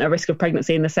there isn't a risk of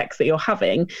pregnancy in the sex that you're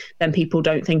having, then people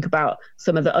don't think about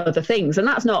some of the other things. And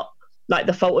that's not like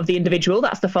the fault of the individual,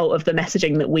 that's the fault of the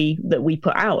messaging that we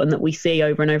put out and that we see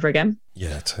over and over again.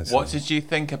 Yeah, totally. What did you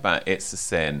think about It's a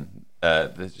Sin,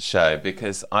 the show?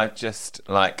 Because I just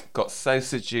got so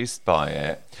seduced by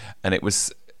it, and it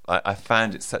was, I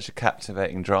found it such a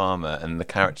captivating drama, and the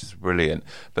characters were brilliant.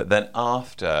 But then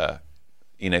after,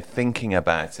 thinking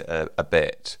about it a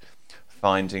bit,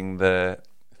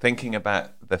 thinking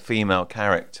about the female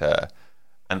character,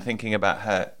 and thinking about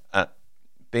her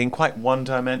being quite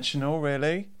one-dimensional,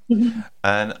 really,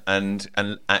 and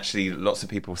actually lots of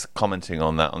people commenting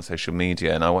on that on social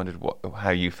media, and I wondered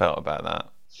how you felt about that.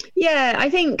 Yeah, I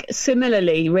think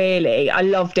similarly, really. I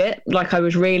loved it. I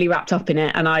was really wrapped up in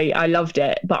it, and I loved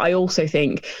it. But I also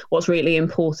think what's really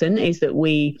important is that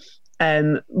we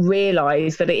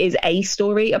realise that it is a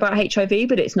story about HIV,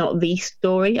 but it's not the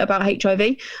story about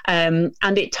HIV. And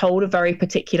it told a very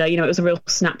particular, it was a real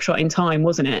snapshot in time,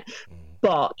 wasn't it?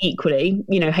 But equally,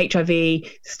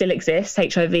 HIV still exists.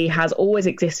 HIV has always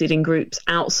existed in groups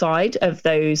outside of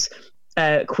those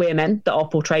queer men that are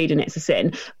portrayed in It's a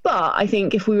Sin. But I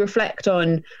think if we reflect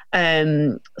on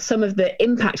some of the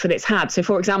impact that it's had, so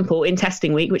for example, in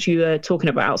Testing Week, which you were talking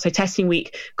about, so Testing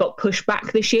Week got pushed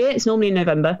back this year. It's normally in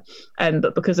November,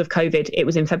 but because of COVID, it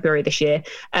was in February this year.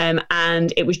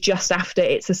 And it was just after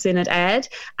It's a Sin had aired,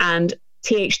 and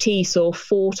THT saw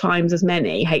 4 times as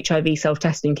many HIV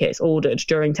self-testing kits ordered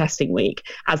during Testing Week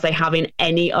as they have in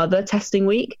any other testing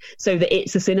week. So the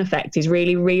It's a Sin effect is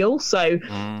really real. So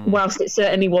whilst it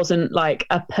certainly wasn't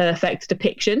a perfect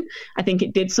depiction, I think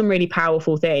it did some really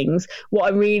powerful things.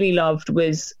 What I really loved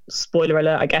was, spoiler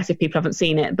alert, I guess, if people haven't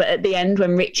seen it, but at the end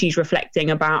when Richie's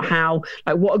reflecting about how,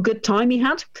 what a good time he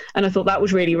had. And I thought that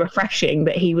was really refreshing,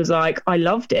 that he was like, I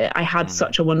loved it. I had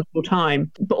such a wonderful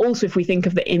time. But also if we think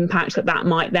of the impact that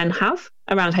might then have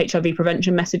around HIV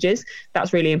prevention messages,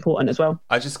 that's really important as well.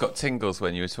 I just got tingles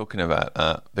when you were talking about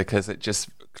that, because it just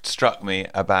struck me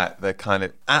about the kind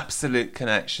of absolute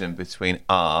connection between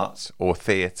art or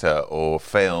theatre or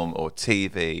film or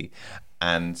TV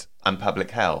and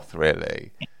public health,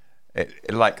 really.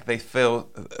 They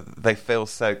feel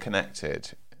so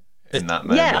connected in that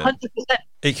moment. Yeah, 100%.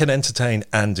 It can entertain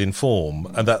and inform,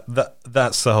 and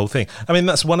that's the whole thing. I mean,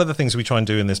 that's one of the things we try and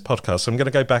do in this podcast. So I'm going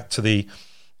to go back to the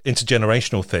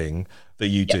intergenerational thing that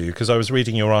you do, because I was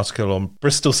reading your article on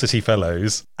Bristol City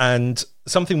Fellows, and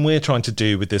something we're trying to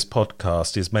do with this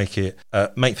podcast is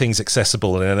make things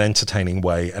accessible in an entertaining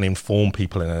way and inform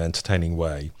people in an entertaining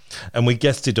way. And we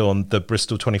guested on the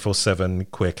Bristol 24/7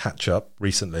 Queer Catch-Up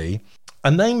recently,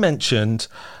 and they mentioned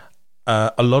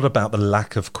a lot about the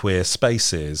lack of queer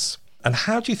spaces. And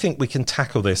how do you think we can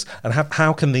tackle this, and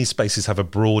how can these spaces have a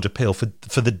broad appeal for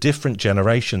the different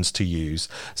generations to use,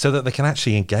 so that they can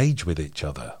actually engage with each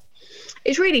other?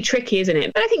 It's really tricky, isn't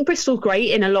it? But I think Bristol's great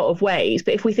in a lot of ways.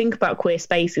 But if we think about queer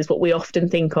spaces, what we often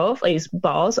think of is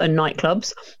bars and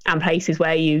nightclubs and places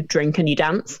where you drink and you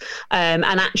dance. And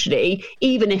actually,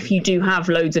 even if you do have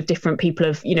loads of different people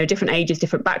of, different ages,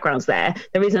 different backgrounds there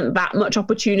isn't that much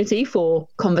opportunity for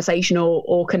conversation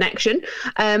or connection.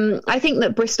 I think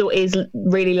that Bristol is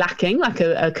really lacking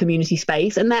a community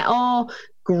space. And there are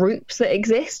groups that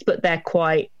exist, but they're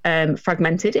quite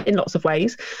fragmented in lots of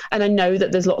ways. And I know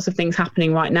that there's lots of things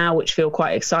happening right now which feel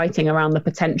quite exciting around the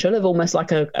potential of almost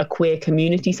like a queer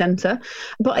community centre.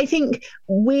 But I think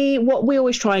what we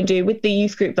always try and do with the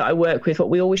youth group that I work with, what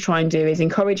we always try and do is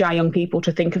encourage our young people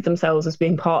to think of themselves as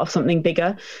being part of something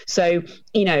bigger. So,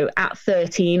 you know, at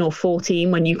 13 or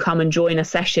 14, when you come and join a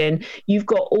session, you've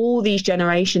got all these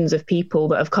generations of people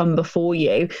that have come before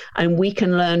you, and we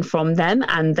can learn from them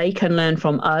and they can learn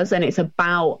from us. And it's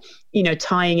about, you know,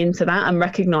 tying into that and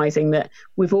recognizing that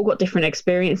we've all got different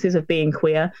experiences of being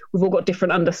queer. We've all got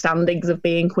different understandings of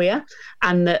being queer,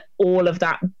 and that all of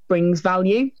that brings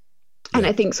value. Yeah. And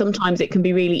I think sometimes it can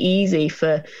be really easy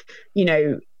for, you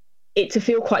know, it to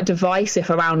feel quite divisive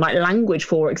around like language,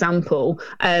 for example,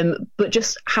 but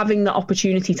just having the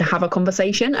opportunity to have a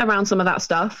conversation around some of that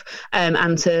stuff,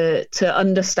 and to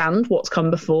understand what's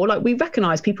come before. Like, we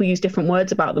recognise people use different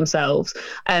words about themselves,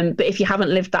 but if you haven't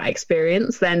lived that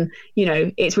experience, then, you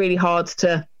know, it's really hard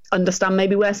to understand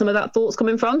maybe where some of that thought's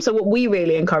coming from. So what we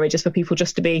really encourage is for people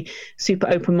just to be super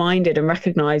open-minded and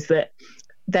recognise that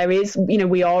there is, you know,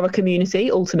 we are a community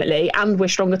ultimately, and we're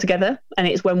stronger together. And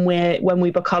it's when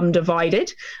we become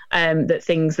divided, that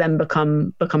things then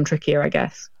become trickier, I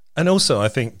guess. And also, I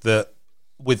think that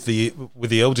with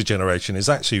the older generation is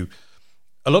actually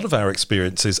a lot of our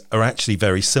experiences are actually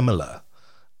very similar,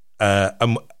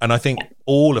 and I think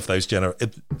all of those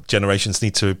generations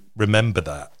need to remember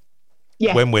that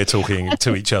when we're talking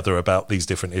to each other about these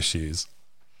different issues.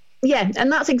 Yeah,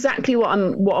 and that's exactly what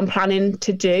I'm planning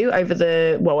to do over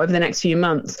the next few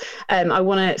months. I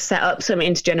want to set up some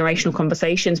intergenerational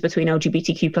conversations between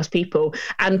LGBTQ plus people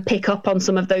and pick up on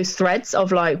some of those threads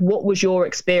of like, what was your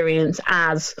experience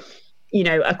as, you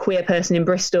know, a queer person in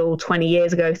Bristol 20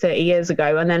 years ago, 30 years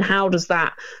ago, and then how does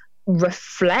that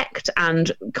reflect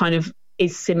and kind of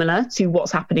is similar to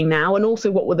what's happening now, and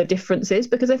also what were the differences?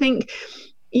 Because I think,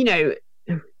 you know,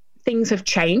 things have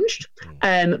changed,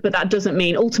 but that doesn't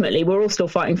mean ultimately we're all still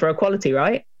fighting for equality,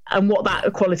 right? And what that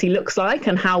equality looks like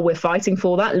and how we're fighting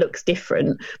for that looks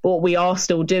different. But what we are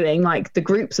still doing, like the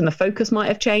groups and the focus might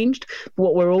have changed, but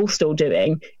what we're all still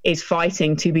doing is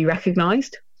fighting to be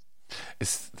recognised.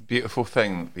 It's the beautiful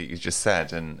thing that you just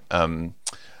said, and I'm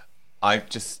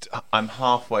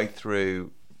halfway through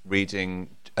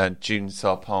reading June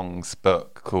Sarpong's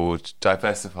book called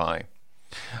Diversify.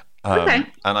 Okay.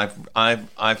 And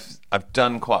I've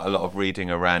done quite a lot of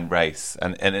reading around race,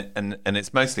 and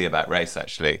it's mostly about race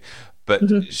actually,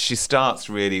 but she starts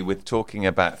really with talking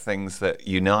about things that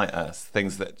unite us,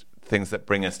 things that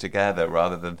bring us together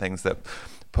rather than things that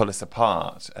pull us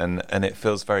apart, and it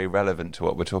feels very relevant to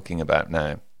what we're talking about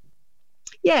now.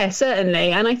 Yeah,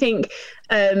 certainly. And I think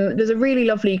there's a really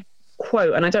lovely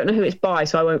quote, and I don't know who it's by,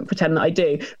 so I won't pretend that I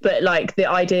do, but like the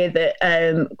idea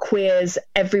that queers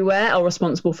everywhere are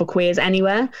responsible for queers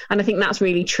anywhere. And I think that's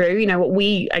really true. You know, what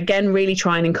we again really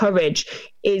try and encourage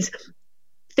is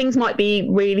things might be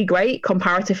really great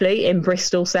comparatively in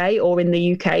Bristol, say, or in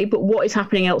the UK, but what is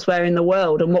happening elsewhere in the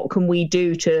world, and what can we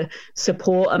do to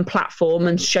support and platform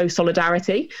and show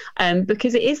solidarity?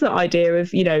 Because it is that idea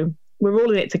of, you know, we're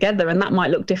all in it together, and that might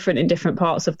look different in different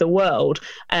parts of the world.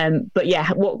 But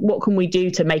yeah, what can we do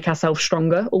to make ourselves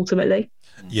stronger ultimately?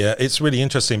 Yeah, it's really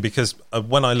interesting because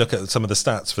when I look at some of the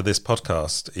stats for this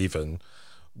podcast, even,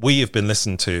 we have been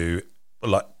listened to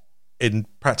like in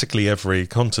practically every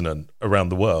continent around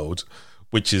the world,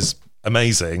 which is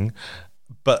amazing.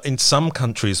 But in some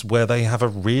countries where they have a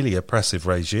really oppressive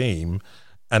regime,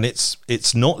 and it's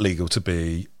not legal to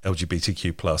be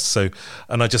LGBTQ plus. So,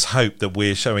 and I just hope that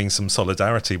we're showing some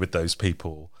solidarity with those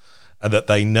people, and that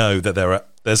they know that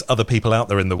there's other people out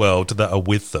there in the world that are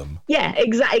with them. Yeah,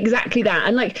 exactly that.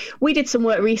 And like, we did some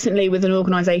work recently with an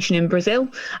organisation in Brazil,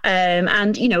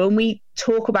 and you know, when we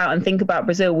talk about and think about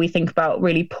Brazil, we think about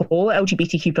really poor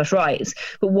LGBTQ plus rights.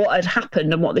 But what had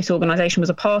happened and what this organisation was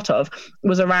a part of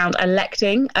was around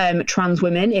electing trans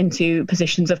women into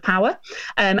positions of power,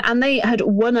 and they had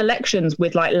won elections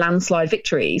with like landslide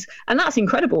victories, and that's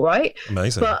incredible, right?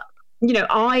 Amazing. But you know,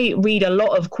 I read a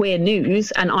lot of queer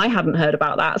news and I hadn't heard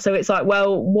about that. So it's like,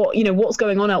 well, what's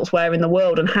going on elsewhere in the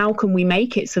world, and how can we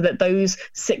make it so that those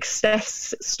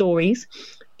success stories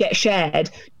get shared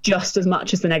just as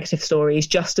much as the negative stories,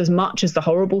 just as much as the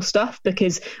horrible stuff,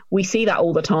 because we see that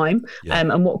all the time. Yeah.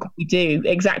 And what can we do,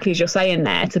 exactly as you're saying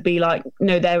there, to be like,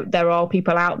 no, there are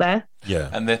people out there. Yeah.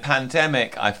 And the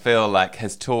pandemic, I feel like,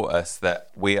 has taught us that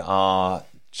we are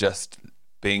just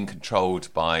being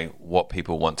controlled by what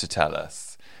people want to tell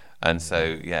us. And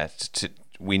so, yeah,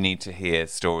 we need to hear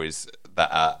stories that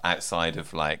are outside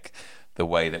of like the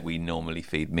way that we normally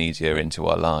feed media into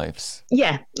our lives.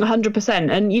 Yeah,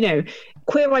 100%. And, you know,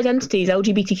 queer identities,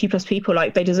 LGBTQ plus people,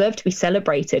 like, they deserve to be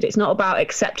celebrated. It's not about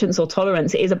acceptance or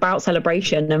tolerance. It is about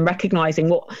celebration and recognizing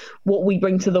what we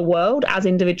bring to the world as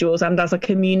individuals and as a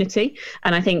community.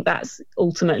 And I think that's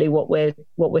ultimately what we're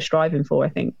striving for, I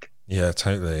think. Yeah,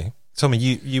 totally. Tommy,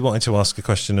 you wanted to ask a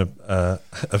question of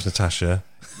Natasha.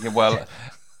 Yeah, well,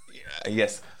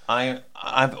 yes.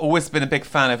 I've always been a big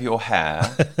fan of your hair.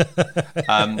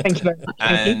 Thank you very much.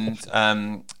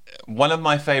 And one of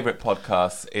my favourite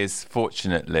podcasts is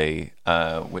Fortunately,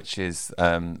 which is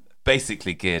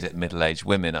basically geared at middle-aged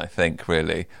women, I think,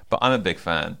 really. But I'm a big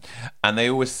fan. And they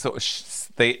always sort of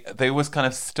they always kind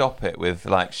of stop it with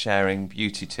like sharing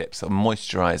beauty tips or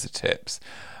moisturiser tips.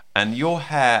 And your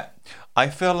hair, I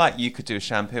feel like you could do a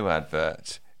shampoo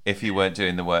advert if you weren't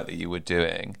doing the work that you were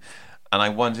doing. And I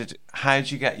wondered, how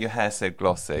did you get your hair so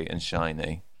glossy and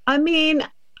shiny? I mean,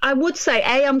 I would say,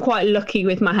 I'm quite lucky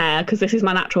with my hair because this is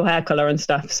my natural hair colour and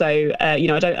stuff. So, you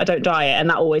know, I don't dye it, and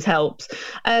that always helps.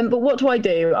 But what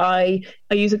do? I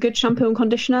use a good shampoo and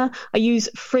conditioner. I use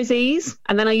frizzies,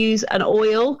 and then I use an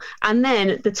oil. And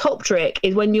then the top trick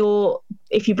is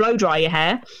if you blow dry your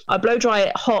hair, I blow dry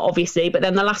it hot, obviously, but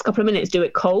then the last couple of minutes do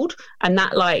it cold, and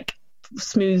that like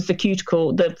smooths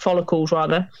the follicles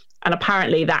rather. And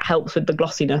apparently that helps with the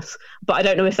glossiness. But I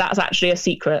don't know if that's actually a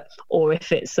secret or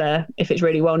if it's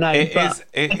really well known.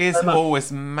 It is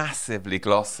always massively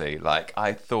glossy. Like,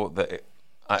 I thought that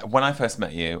when I first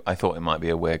met you, I thought it might be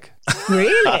a wig.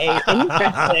 Really?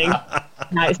 Interesting.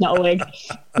 No, it's not a wig.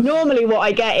 Normally what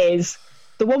I get is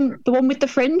the one with the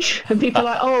fringe, and people are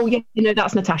like, oh yeah, you know,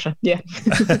 that's Natasha. Yeah.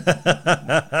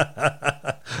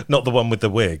 Not the one with the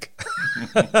wig.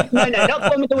 No, not the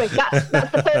one with the wig. That's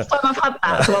the first time I've had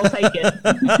that, so I'll take it.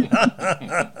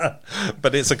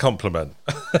 But it's a compliment.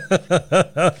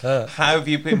 How have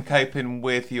you been coping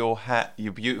with your hair,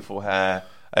 your beautiful hair,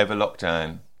 over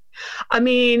lockdown? I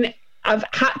mean, I've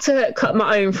had to cut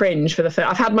my own fringe for the first.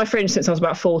 I've had my fringe since I was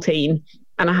about 14.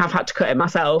 And I have had to cut it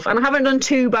myself. And I haven't done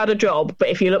too bad a job, but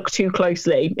if you look too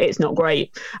closely, it's not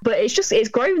great. But it's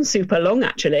grown super long,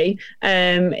 actually.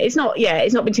 It's not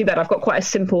been too bad. I've got quite a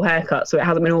simple haircut, so it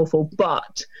hasn't been awful.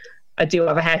 But I do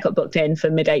have a haircut booked in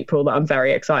for mid-April that I'm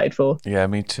very excited for. Yeah,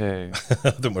 me too. I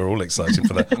think we're all excited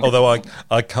for that. Although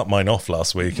I cut mine off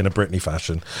last week in a Britney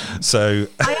fashion. So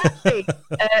I actually,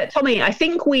 Tommy, I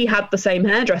think we had the same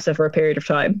hairdresser for a period of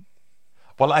time.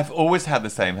 Well, I've always had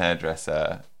the same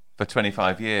hairdresser for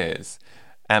 25 years.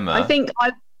 Emma. Emma.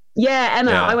 Yeah.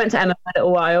 I went to Emma for a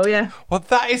little while, yeah. Well,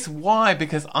 that is why,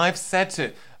 because I've said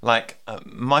to, like,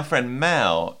 my friend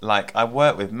Mel, like, I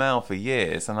worked with Mel for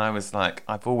years, and I was like,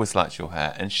 I've always liked your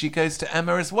hair. And she goes to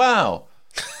Emma as well.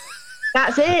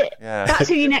 That's it. Yeah. That's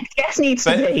who your next guest needs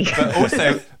to be. But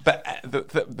also,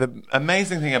 the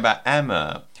amazing thing about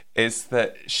Emma is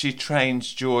that she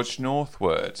trains George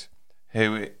Northwood,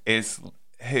 who is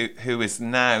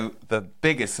now the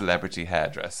biggest celebrity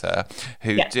hairdresser,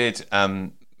 who did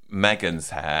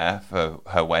Meghan's hair for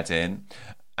her wedding,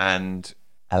 and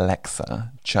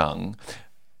Alexa Chung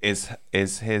is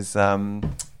his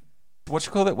what do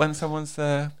you call it when someone's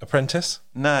apprentice?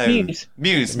 No, Muse.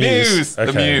 Okay.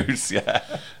 The Muse, yeah.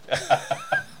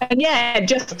 And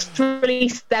just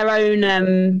released their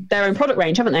own product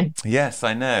range, haven't they? Yes,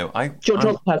 I know.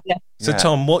 So,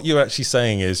 Tom, what you're actually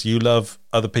saying is you love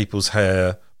other people's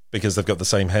hair because they've got the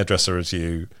same hairdresser as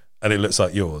you, and it looks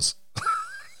like yours.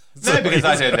 No, because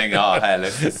I don't think our hair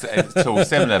looks it's all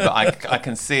similar, but I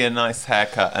can see a nice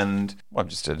haircut, and I'm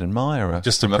just an admirer.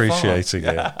 Just appreciating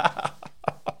it.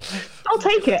 I'll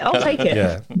take it.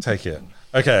 Yeah, take it.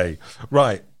 Okay,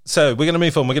 right. So we're going to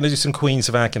move on. We're going to do some Queens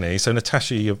of Agony. So,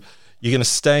 Natasha, you're going to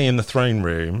stay in the throne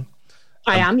room.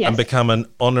 I am, yes. And become an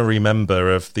honorary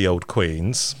member of the Old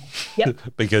Queens. Yep.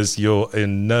 Because you're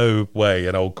in no way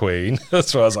an old queen,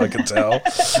 as far as I can tell.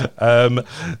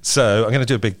 So I'm going to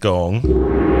do a big gong.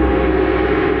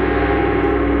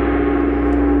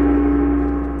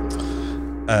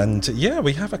 And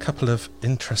we have a couple of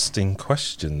interesting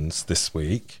questions this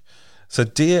week. So,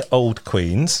 dear old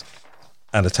queens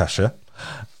and Natasha,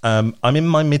 I'm in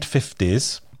my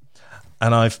mid-50s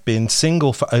and I've been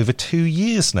single for over 2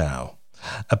 years now.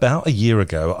 About a year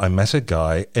ago, I met a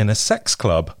guy in a sex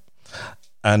club,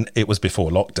 and it was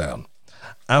before lockdown.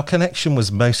 Our connection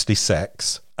was mostly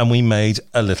sex, and we made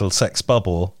a little sex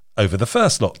bubble over the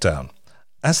first lockdown.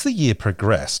 As the year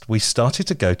progressed, we started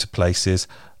to go to places,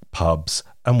 pubs,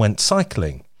 and went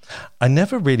cycling. I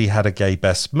never really had a gay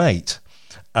best mate,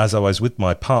 as I was with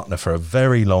my partner for a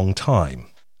very long time,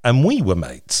 and we were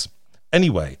mates.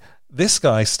 Anyway, this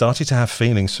guy started to have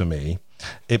feelings for me.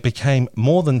 It became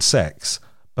more than sex,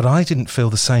 but I didn't feel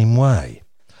the same way.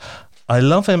 I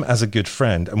love him as a good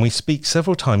friend, and we speak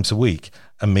several times a week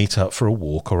and meet up for a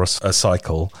walk or a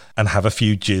cycle and have a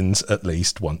few gins at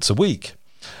least once a week.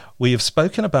 We have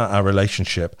spoken about our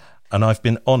relationship, and I've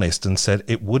been honest and said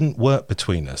it wouldn't work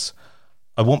between us.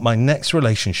 I want my next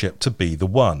relationship to be the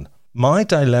one. My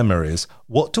dilemma is,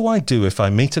 what do I do if I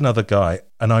meet another guy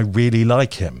and I really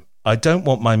like him? I don't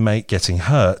want my mate getting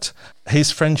hurt.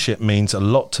 His friendship means a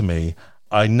lot to me.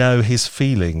 I know his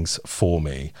feelings for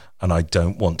me, and I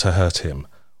don't want to hurt him.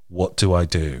 What do I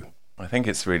do? I think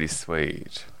it's really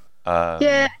sweet.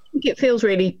 Yeah, I think it feels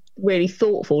really, really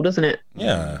thoughtful, doesn't it?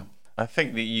 Yeah. I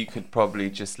think that you could probably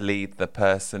just lead the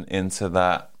person into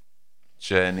that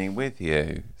journey with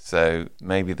you. So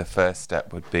maybe the first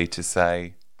step would be to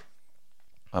say,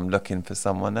 I'm looking for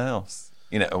someone else,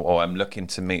 or I'm looking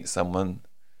to meet someone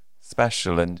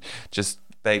special, and just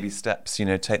baby steps,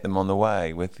 take them on the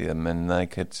way with them, and they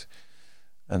could,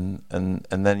 and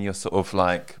then you're sort of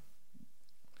like,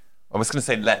 I was going to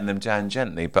say letting them down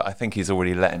gently, but I think he's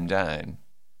already let him down.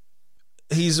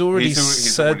 He's already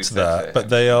said that, but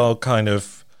they are kind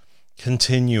of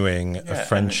continuing a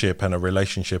friendship and a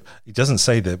relationship. He doesn't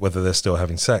say that whether they're still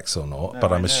having sex or not,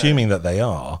 but I'm assuming that they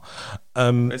are.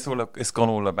 It's gone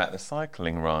all about the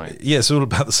cycling, right? Yeah, it's all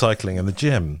about the cycling and the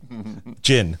gym.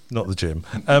 Gin, not the gym.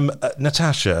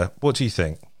 Natasha, what do you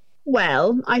think?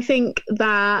 Well, I think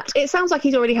that it sounds like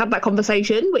he's already had that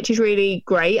conversation, which is really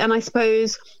great. And I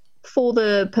suppose for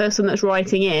the person that's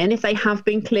writing in, if they have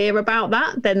been clear about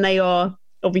that, then they are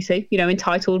obviously,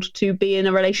 entitled to be in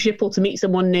a relationship or to meet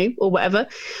someone new or whatever.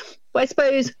 But I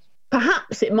suppose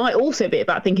perhaps it might also be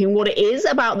about thinking what it is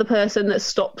about the person that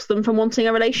stops them from wanting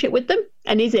a relationship with them.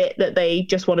 And is it that they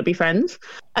just want to be friends?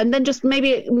 And then just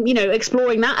maybe,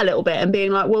 exploring that a little bit and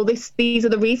being like, well, these are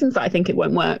the reasons that I think it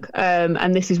won't work.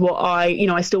 And this is what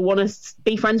I still want to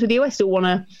be friends with you. I still want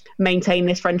to maintain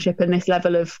this friendship and this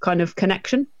level of kind of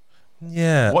connection.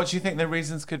 Yeah. What do you think the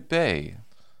reasons could be?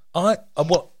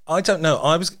 I don't know.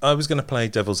 I was going to play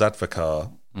devil's advocate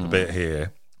a bit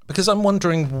here, because I'm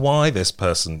wondering why this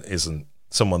person isn't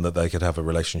someone that they could have a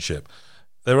relationship.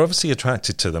 They're obviously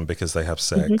attracted to them because they have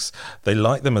sex. Mm-hmm. They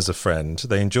like them as a friend.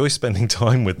 They enjoy spending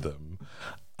time with them.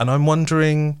 And I'm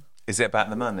wondering... Is it about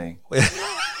the money? Is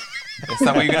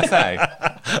that what you're going to say?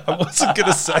 I wasn't going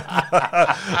to say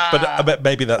that. But I bet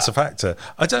maybe that's a factor.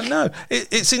 I don't know.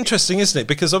 It's interesting, isn't it?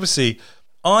 Because obviously...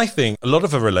 I think a lot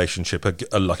of a relationship,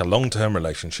 like a long-term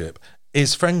relationship,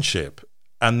 is friendship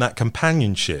and that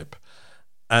companionship.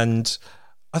 And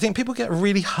I think people get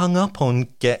really hung up on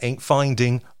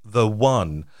finding the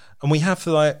one. And we have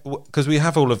because we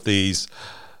have all of these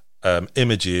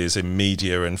images in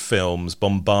media and films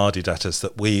bombarded at us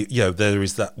that there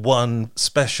is that one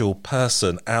special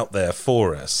person out there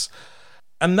for us.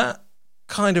 And that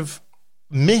kind of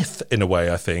myth, in a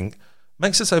way, I think,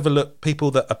 makes us overlook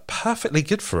people that are perfectly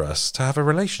good for us to have a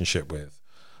relationship with.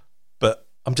 But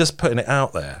I'm just putting it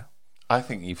out there. I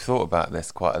think you've thought about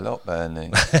this quite a lot,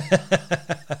 Bernie.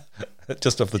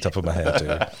 Just off the top of my head,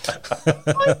 too.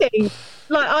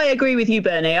 I agree with you,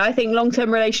 Bernie. I think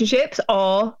long-term relationships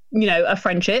are, a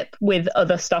friendship with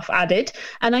other stuff added.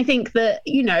 And I think that,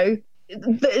 the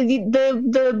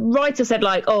writer said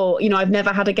I've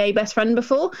never had a gay best friend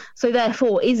before. So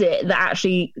therefore, is it that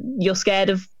actually you're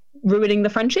scared of ruining the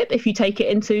friendship if you take it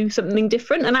into something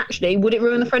different? And actually, would it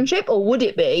ruin the friendship, or would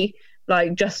it be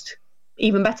just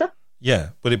even better? Yeah,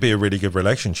 would it be a really good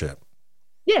relationship?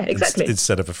 Yeah, exactly.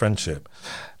 Instead of a friendship.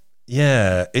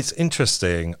 Yeah, it's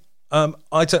interesting.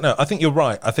 I don't know. I think you're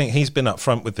right. I think he's been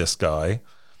upfront with this guy,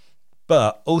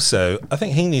 but also I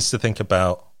think he needs to think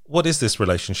about, what is this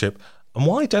relationship and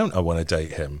why don't I want to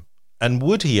date him? And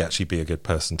would he actually be a good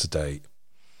person to date?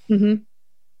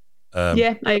 Mm-hmm.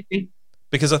 Yeah, I agree.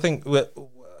 Because I think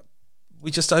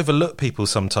we just overlook people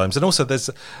sometimes. And also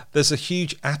there's a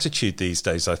huge attitude these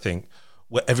days, I think,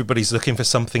 where everybody's looking for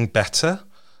something better.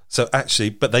 So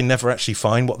but they never actually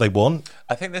find what they want.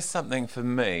 I think there's something for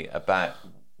me about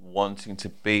wanting to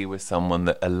be with someone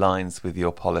that aligns with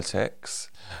your politics.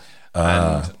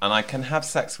 And I can have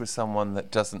sex with someone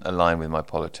that doesn't align with my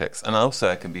politics. And also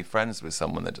I can be friends with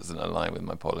someone that doesn't align with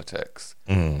my politics.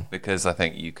 Because I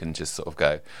think you can just sort of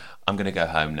go, I'm going to go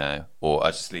home now, or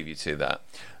I'll just leave you to that.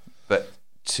 But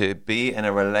to be in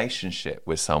a relationship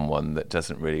with someone that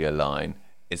doesn't really align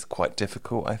is quite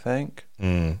difficult, I think.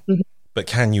 But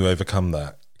can you overcome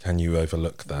that? Can you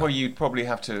overlook that? Well, you'd probably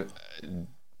have to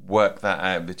work that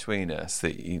out between us,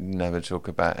 that you never talk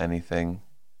about anything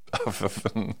other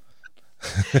than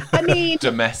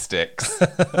domestics.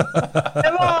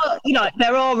 There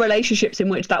are relationships in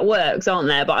which that works, aren't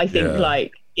there? But I think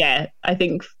I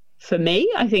think for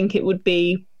me. I think it would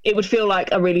feel like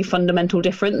a really fundamental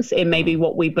difference in maybe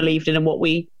what we believed in and what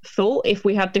we thought if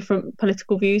we had different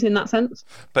political views in that sense.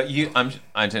 But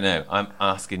I don't know. I'm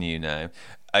asking you now.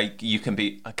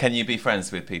 Can you be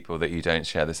friends with people that you don't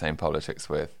share the same politics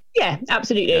with? Yeah,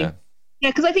 absolutely. Yeah,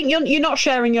 because I think you're not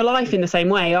sharing your life in the same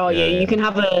way, are you? You can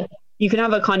have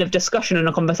a kind of discussion and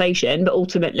a conversation, but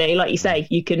ultimately, like you say,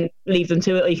 you can leave them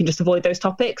to it, or you can just avoid those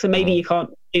topics, and maybe you can't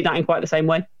do that in quite the same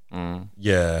way.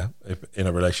 Yeah, in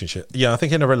a relationship. Yeah, I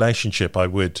think in a relationship, I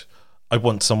want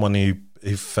someone who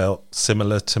felt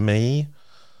similar to me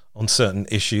on certain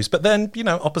issues. But then,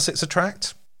 opposites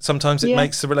attract. Sometimes it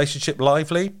makes the relationship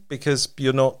lively because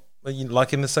you're not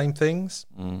liking the same things.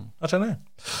 I don't know.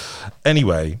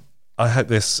 Anyway, I hope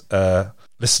this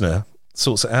listener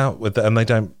sorts it out and they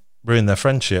don't ruin their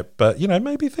friendship. But,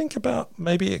 maybe think about,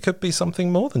 maybe it could be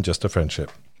something more than just a friendship.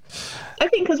 I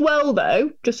think as well,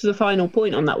 though, just as a final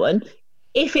point on that one,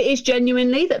 if it is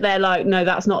genuinely that they're like, no,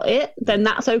 that's not it, then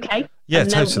that's okay. Yeah,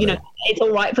 and then, totally. It's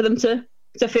all right for them to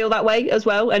feel that way as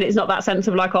well. And it's not that sense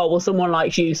of like, oh, well, someone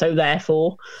likes you, so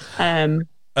therefore.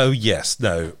 Oh, yes,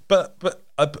 no. But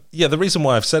the reason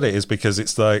why I've said it is because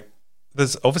it's like,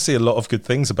 there's obviously a lot of good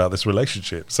things about this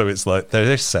relationship. So it's like, there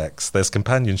is sex, there's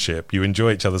companionship, you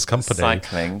enjoy each other's company.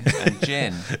 Cycling and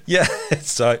gin. Yeah,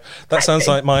 it's like, that sounds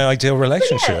like my ideal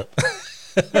relationship. Yeah.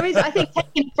 There is, I think,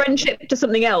 taking friendship to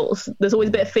something else, there's always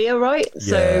a bit of fear, right?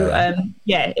 Yeah.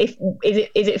 So,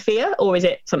 is it fear or is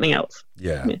it something else?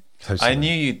 Yeah. Totally. I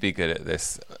knew you'd be good at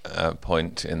this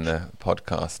point in the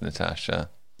podcast, Natasha.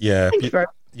 Yeah. Thank you very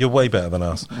much. You're way better than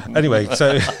us. Anyway,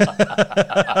 so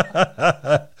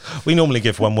we normally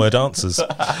give one-word answers.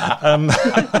 I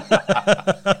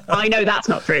know that's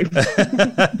not true.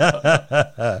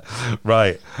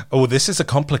 Right. Oh, this is a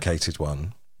complicated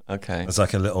one. Okay. There's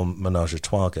like a little menage a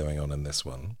trois going on in this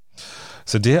one.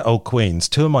 So, dear old queens,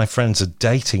 2 of my friends are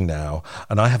dating now,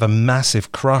 and I have a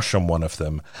massive crush on one of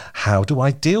them. How do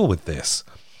I deal with this?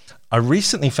 I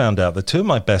recently found out that 2 of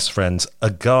my best friends, a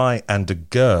guy and a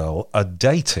girl, are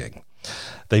dating.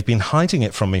 They've been hiding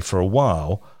it from me for a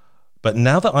while, but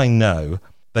now that I know,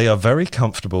 they are very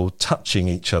comfortable touching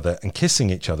each other and kissing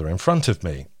each other in front of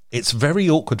me. It's very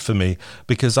awkward for me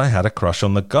because I had a crush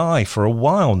on the guy for a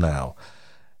while now.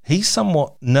 He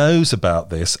somewhat knows about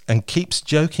this and keeps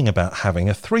joking about having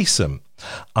a threesome.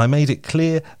 I made it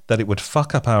clear that it would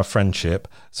fuck up our friendship,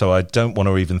 so I don't want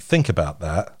to even think about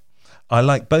that. I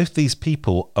like both these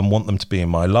people and want them to be in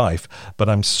my life, but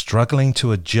I'm struggling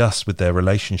to adjust with their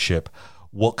relationship.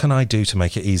 What can I do to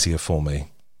make it easier for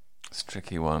me? It's a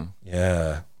tricky one.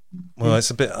 Yeah. Well,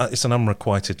 it's an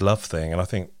unrequited love thing, and I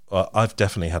think I've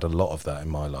definitely had a lot of that in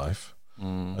my life. I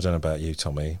don't know about you,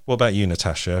 Tommy. What about you,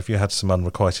 Natasha? Have you had some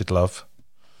unrequited love?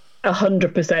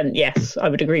 100%, yes. I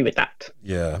would agree with that.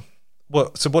 Yeah.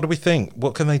 So what do we think?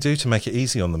 What can they do to make it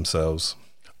easy on themselves?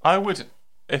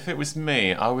 If it was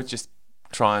me, I would just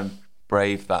try and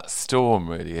brave that storm,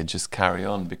 really, and just carry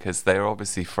on, because they're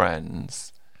obviously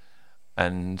friends.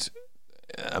 And,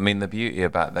 I mean, the beauty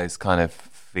about those kind of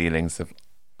feelings of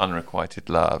unrequited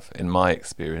love, in my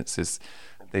experience, is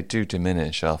they do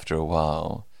diminish after a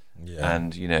while. Yeah.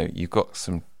 And, you've got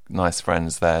some nice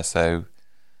friends there, so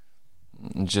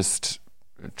just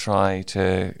try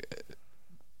to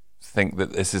think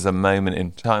that this is a moment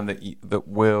in time that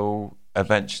will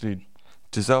eventually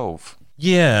dissolve.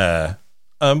 Yeah.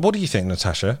 What do you think,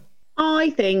 Natasha? I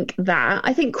think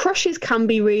crushes can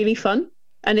be really fun.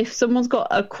 And if someone's got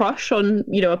a crush on,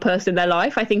 a person in their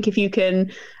life, I think if you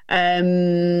can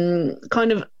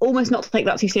kind of almost not take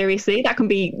that too seriously, that can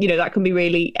be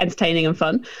really entertaining and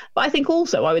fun. But I think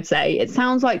also, I would say, it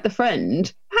sounds like the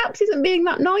friend perhaps isn't being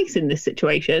that nice in this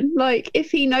situation. Like,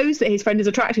 if he knows that his friend is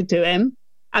attracted to him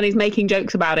and is making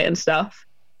jokes about it and stuff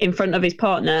in front of his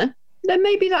partner, then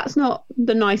maybe that's not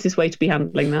the nicest way to be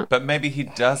handling that. But maybe he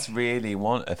does really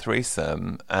want a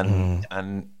threesome,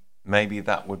 and maybe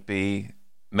that would be...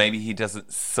 Maybe he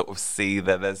doesn't sort of see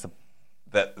that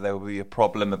that there will be a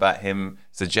problem about him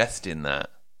suggesting that.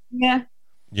 Yeah.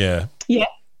 Yeah. Yeah.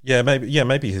 Yeah, maybe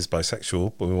he's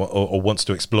bisexual or wants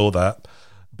to explore that.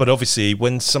 But obviously,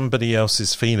 when somebody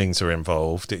else's feelings are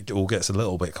involved, it all gets a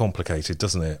little bit complicated,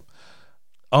 doesn't it?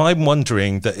 I'm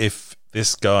wondering that if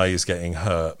this guy is getting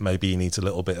hurt, maybe he needs a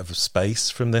little bit of space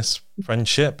from this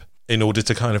friendship in order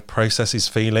to kind of process his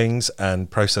feelings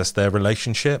and process their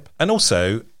relationship. And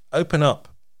also open up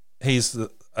his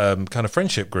kind of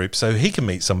friendship group so he can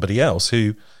meet somebody else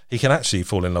who he can actually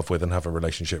fall in love with and have a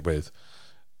relationship with.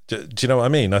 Do you know what I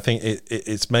mean? I think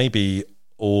it's maybe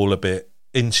all a bit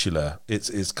insular.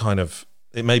 It's kind of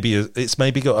it's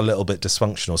maybe got a little bit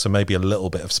dysfunctional, so maybe a little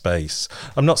bit of space.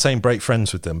 I'm not saying break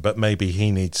friends with them, but maybe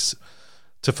he needs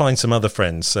to find some other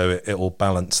friends so it will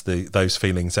balance those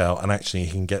feelings out, and actually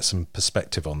he can get some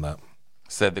perspective on that.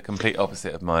 So the complete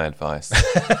opposite of my advice.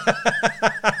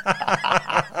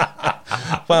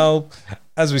 Well,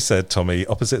 as we said, Tommy,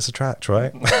 opposites attract,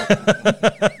 right? Do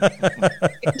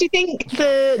you think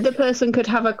the person could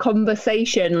have a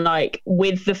conversation like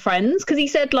with the friends? Because he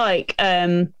said like,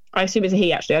 I assume it's a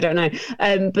he actually, I don't know,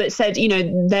 but said, you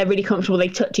know, they're really comfortable, they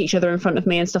touch each other in front of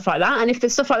me and stuff like that. And if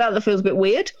there's stuff like that feels a bit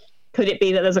weird, could it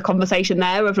be that there's a conversation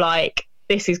there of like,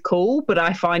 this is cool, but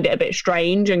I find it a bit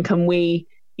strange, and can we,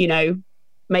 you know,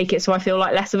 make it so I feel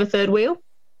like less of a third wheel?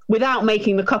 Without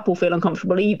making the couple feel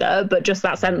uncomfortable either, but just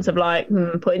that sense of like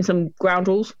putting some ground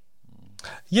rules.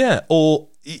 Yeah, or,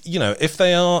 you know,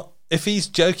 if he's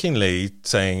jokingly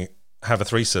saying have a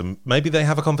threesome, maybe they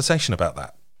have a conversation about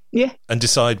that. Yeah. And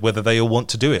decide whether they all want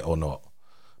to do it or not.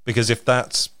 Because if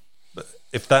that's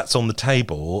on the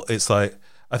table, it's like,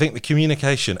 I think the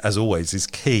communication, as always, is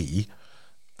key.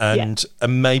 And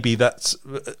maybe that's,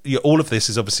 all of this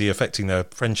is obviously affecting their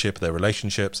friendship, their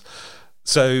relationships.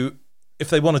 So if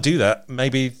they want to do that,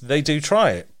 maybe they do try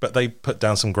it, but they put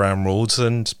down some ground rules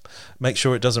and make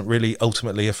sure it doesn't really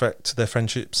ultimately affect their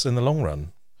friendships in the long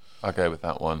run. I'll go with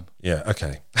that one. Yeah,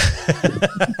 okay.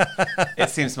 It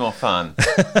seems more fun.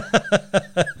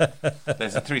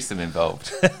 There's a threesome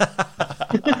involved.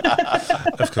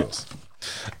 Of course.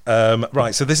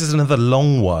 Right, so this is another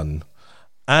long one.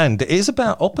 And it is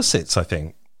about opposites, I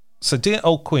think. So, dear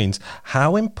old queens,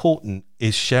 how important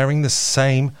is sharing the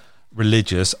same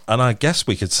religious, and I guess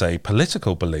we could say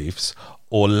political beliefs,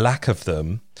 or lack of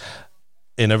them,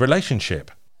 in a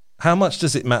relationship? How much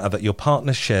does it matter that your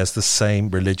partner shares the same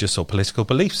religious or political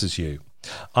beliefs as you?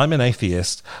 I'm an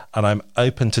atheist, and I'm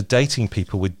open to dating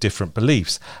people with different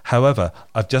beliefs. However,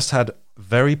 I've just had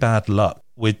very bad luck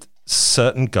with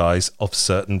certain guys of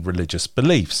certain religious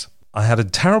beliefs. I had a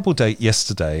terrible date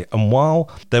yesterday, and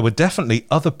while there were definitely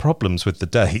other problems with the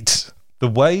date, the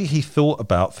way he thought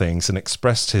about things and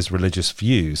expressed his religious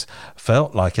views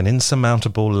felt like an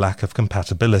insurmountable lack of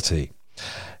compatibility.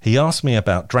 He asked me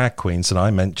about drag queens, and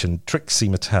I mentioned Trixie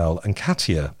Mattel and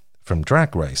Katya from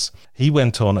Drag Race. He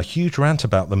went on a huge rant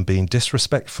about them being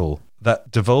disrespectful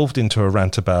that devolved into a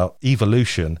rant about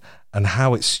evolution and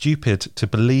how it's stupid to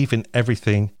believe in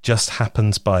everything just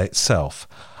happens by itself.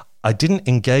 I didn't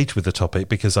engage with the topic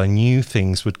because I knew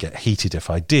things would get heated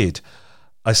if I did.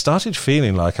 I started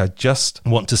feeling like I just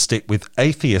want to stick with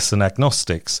atheists and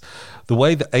agnostics. The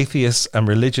way that atheists and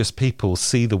religious people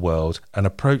see the world and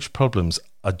approach problems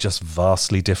are just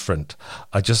vastly different.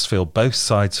 I just feel both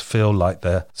sides feel like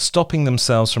they're stopping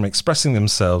themselves from expressing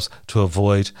themselves to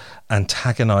avoid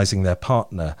antagonizing their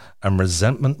partner, and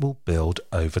resentment will build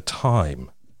over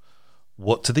time.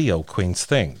 What do the old queens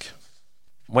think?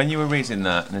 When you were reading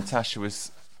that, Natasha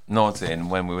was nodding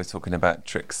when we were talking about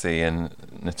Trixie and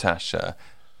Natasha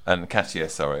and Katya,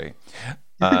 sorry.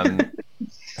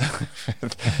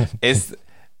 Is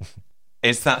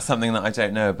that something that I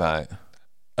don't know about?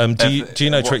 Do you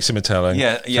know Trixie Mattel?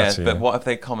 Yeah, Katya? but what have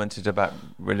they commented about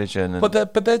religion? And...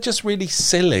 But they're just really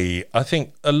silly. I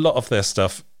think a lot of their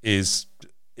stuff is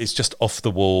just off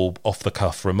the wall, off the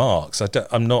cuff remarks.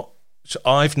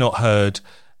 I've not heard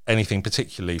anything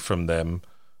particularly from them,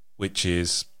 which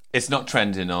is... It's not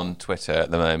trending on Twitter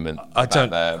at the moment. I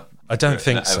don't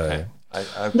think so. Okay.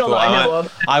 Not that I know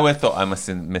of. I would have thought I must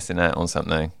be missing out on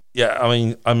something. Yeah, I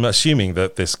mean, I'm assuming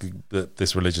that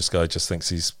this religious guy just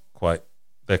thinks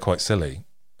they're quite silly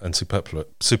and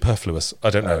superfluous. I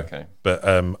don't know. Okay. But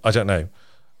I don't know.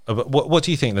 But what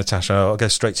do you think, Natasha? I'll go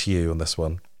straight to you on this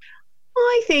one.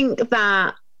 I think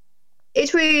that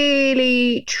it's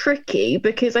really tricky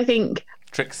because I think...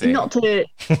 Trixie. Not to...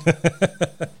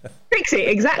 Trixie,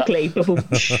 exactly.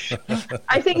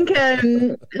 I think, I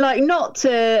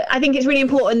think it's really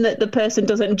important that the person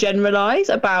doesn't generalise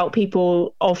about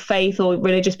people of faith or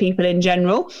religious people in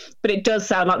general, but it does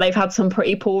sound like they've had some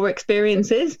pretty poor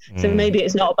experiences. So maybe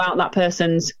it's not about that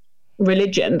person's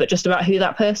religion, but just about who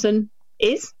that person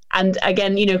is. And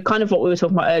again, you know, kind of what we were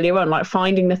talking about earlier on, like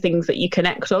finding the things that you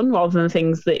connect on rather than the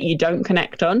things that you don't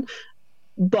connect on.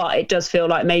 But it does feel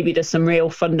like maybe there's some real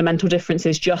fundamental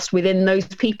differences just within those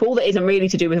people that isn't really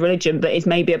to do with religion, but is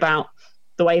maybe about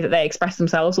the way that they express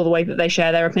themselves or the way that they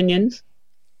share their opinions.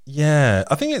 Yeah,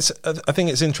 I think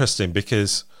it's interesting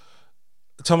because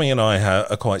Tommy and I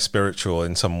are quite spiritual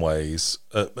in some ways,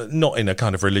 not in a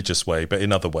kind of religious way, but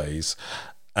in other ways.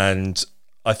 And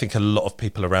I think a lot of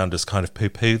people around us kind of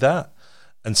poo-poo that.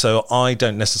 And so I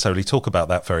don't necessarily talk about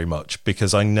that very much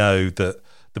because I know that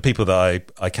the people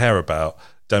that I care about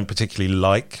don't particularly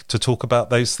like to talk about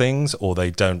those things, or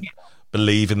they don't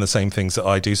believe in the same things that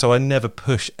I do. So I never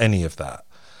push any of that.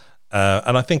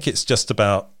 And I think it's just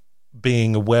about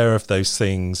being aware of those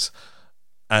things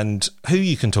and who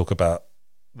you can talk about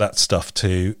that stuff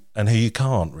to and who you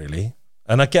can't, really.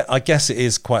 And I guess it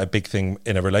is quite a big thing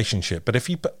in a relationship. But if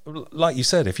you put, like you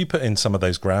said, if you put in some of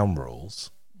those ground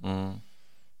rules,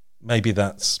 maybe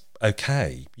that's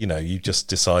okay. You know, you just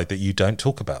decide that you don't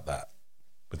talk about that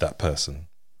with that person.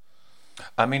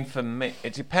 I mean, for me,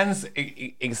 it depends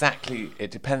exactly.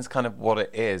 It depends kind of what it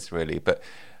is, really. But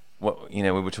what, you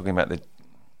know, we were talking about the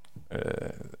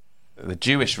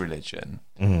Jewish religion,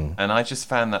 and I just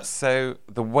found that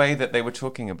the way that they were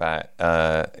talking about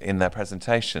in their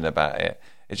presentation about it,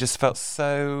 it just felt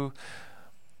so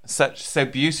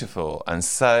beautiful and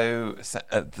so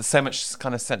much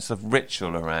kind of sense of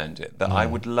ritual around it that I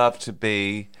would love to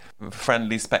be a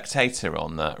friendly spectator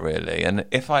on that, really. And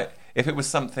if it was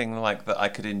something like that I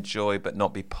could enjoy but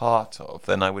not be part of,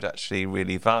 then I would actually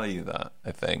really value that,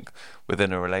 I think,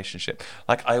 within a relationship.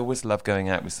 Like, I always love going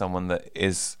out with someone that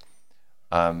is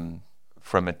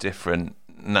from a different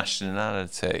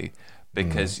nationality,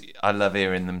 because I love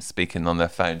hearing them speaking on their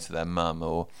phone to their mum,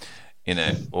 or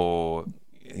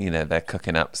they're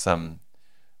cooking up some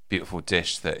beautiful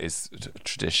dish that is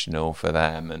traditional for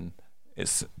them, and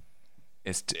it's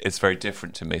very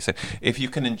different to me. So if you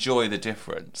can enjoy the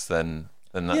difference, then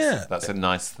that's a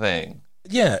nice thing.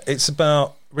 Yeah, it's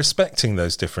about respecting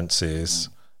those differences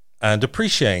and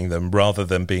appreciating them rather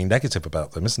than being negative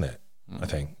about them, isn't it? I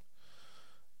think.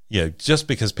 You know, just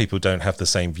because people don't have the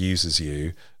same views as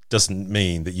you doesn't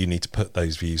mean that you need to put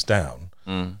those views down.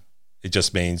 It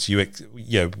just means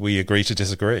we agree to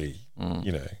disagree.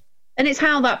 You know. And it's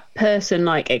how that person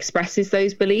like expresses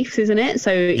those beliefs, isn't it?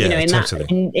 So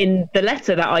in the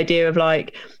letter, that idea of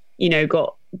like, you know,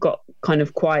 got kind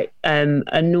of quite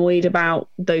annoyed about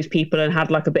those people and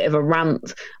had like a bit of a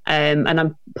rant, and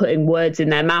I'm putting words in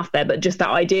their mouth there, but just that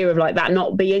idea of like that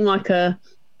not being like a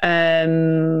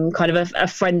kind of a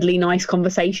friendly, nice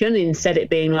conversation, instead it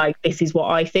being like, this is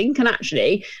what I think. And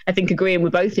actually, I think agreeing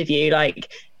with both of you,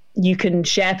 like, you can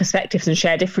share perspectives and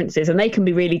share differences, and they can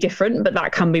be really different, but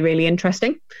that can be really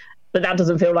interesting. But that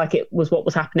doesn't feel like it was what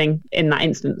was happening in that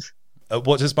instance.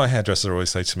 What does my hairdresser always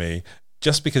say to me?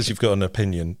 Just because you've got an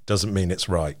opinion doesn't mean it's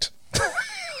right.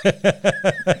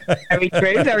 Very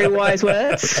true, very wise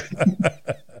words.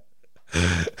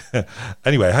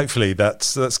 Anyway, hopefully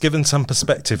that's given some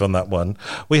perspective on that one.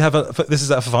 We have this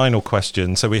is our final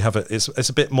question, so we have it's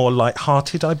a bit more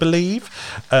light-hearted, I believe.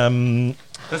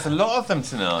 There's a lot of them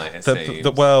tonight.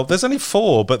 Well, there's only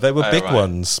 4, but they were big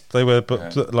ones. They were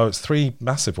like 3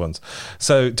 massive ones.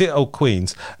 So, dear old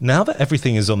Queens, now that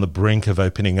everything is on the brink of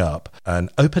opening up and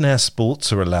open-air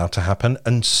sports are allowed to happen,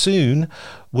 and soon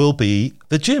will be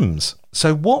the gyms.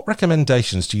 So what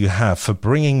recommendations do you have for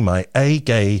bringing my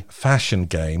gay fashion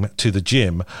game to the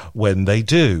gym when they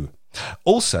do?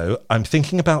 Also, I'm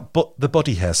thinking about the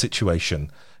body hair situation.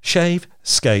 Shave,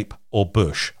 scape, or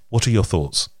bush? What are your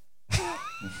thoughts?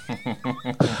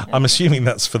 I'm assuming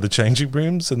that's for the changing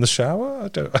rooms and the shower? I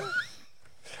don't.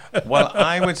 Well,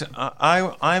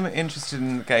 I'm interested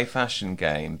in the gay fashion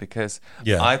game because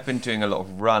I've been doing a lot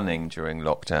of running during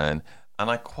lockdown, and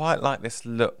I quite like this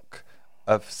look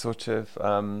of sort of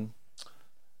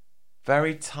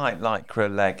very tight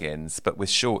lycra leggings, but with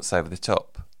shorts over the top.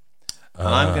 And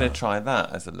I'm going to try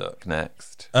that as a look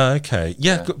next. Okay,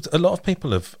 yeah. A lot of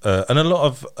people have, and a lot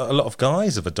of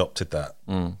guys have adopted that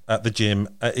at the gym,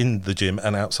 in the gym,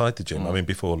 and outside the gym. I mean,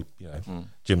 before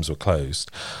gyms were closed.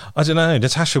 I don't know,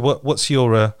 Natasha. What's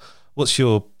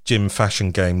your gym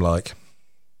fashion game like?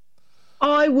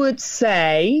 I would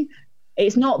say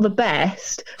it's not the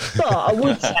best, but I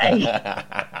would say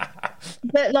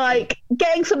that like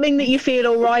getting something that you feel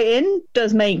all right in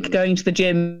does make going to the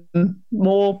gym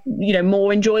more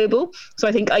enjoyable. So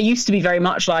I think I used to be very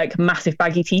much like massive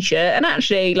baggy t-shirt, and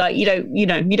actually like you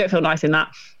don't feel nice in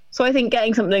that. So I think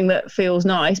getting something that feels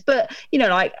nice, but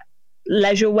like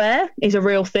leisure wear is a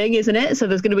real thing, isn't it? So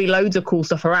there's going to be loads of cool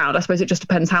stuff around. I suppose it just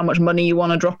depends how much money you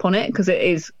want to drop on it, because it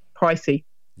is pricey.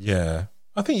 Yeah,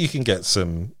 I think you can get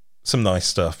some nice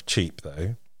stuff cheap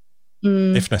though,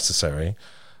 if necessary.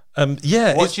 What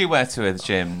do you wear to the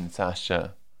gym,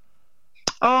 Natasha?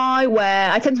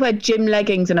 I tend to wear gym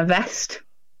leggings and a vest.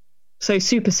 So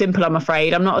super simple, I'm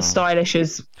afraid. I'm not as stylish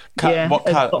as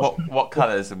what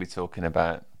colours are we talking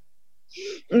about?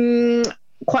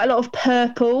 Quite a lot of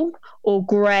purple or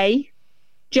grey.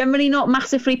 Generally not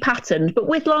massively patterned, but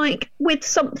with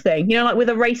something, like with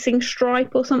a racing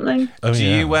stripe or something. Do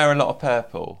you wear a lot of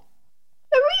purple?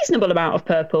 A reasonable amount of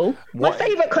purple. My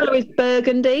favourite colour is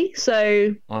burgundy,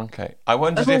 so... Okay. I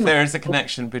wondered if there is a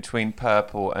connection between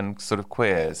purple and sort of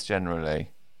queers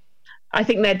generally. I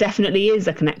think there definitely is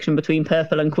a connection between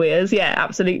purple and queers. Yeah,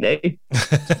 absolutely.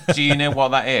 Do you know what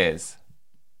that is?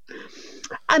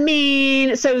 I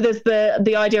mean, so there's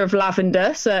the idea of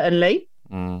lavender, certainly.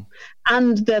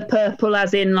 And the purple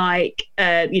as in like,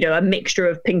 a mixture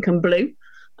of pink and blue.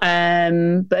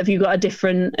 But have you got a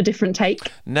different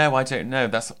take? No, I don't know.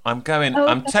 I'm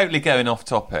totally going off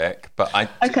topic, but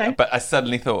I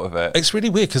suddenly thought of it. It's really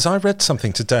weird because I read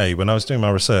something today when I was doing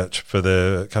my research for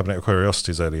the Cabinet of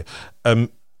Curiosities earlier.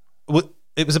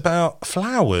 It was about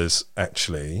flowers,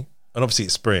 actually, and obviously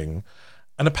it's spring,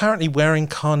 and apparently wearing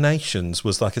carnations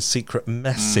was like a secret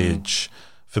message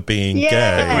for being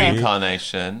gay. The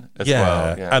reincarnation as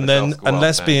well. Yeah, and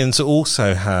lesbians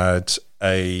also had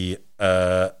a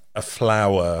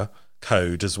flower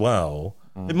code as well.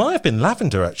 It might have been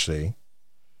lavender, actually.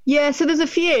 Yeah, so there's a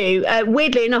few.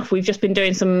 Weirdly enough, we've just been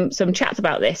doing some chats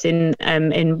about this in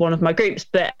one of my groups.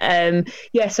 But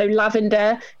so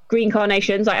lavender, green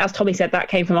carnations, like as Tommy said, that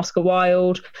came from Oscar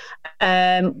Wilde.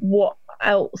 What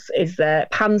else is there?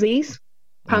 Pansies.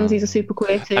 Pansies are super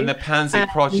queer too. And the Pansy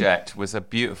Project was a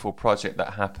beautiful project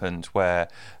that happened where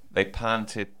they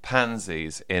planted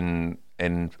pansies in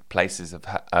places of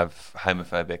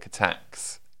homophobic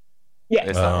attacks. Yeah,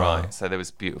 is that right? So there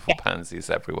was beautiful pansies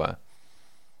everywhere.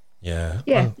 Yeah,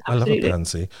 I love a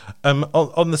pansy.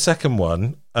 On the second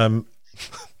one,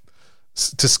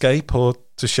 to scape or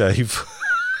to shave,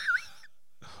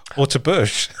 or to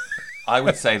bush. I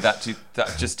would say that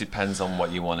just depends on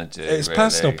what you want to do. It's really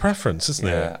personal preference, isn't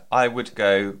it? Yeah, I would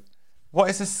go. What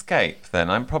is escape then?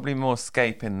 I'm probably more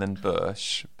scaping than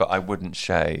bush, but I wouldn't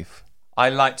shave. I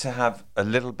like to have a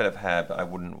little bit of hair,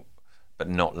 but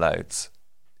not loads.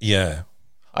 Yeah,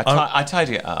 I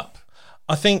tidy it up.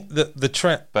 I think that the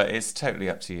trend, but it's totally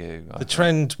up to you. The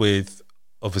trend with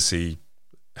obviously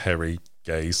hairy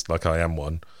gays, like I am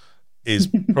one, is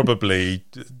probably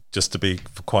just to be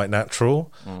quite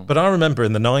natural. But I remember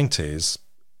in the 90s,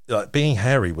 like being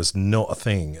hairy was not a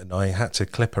thing, and I had to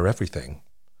clipper and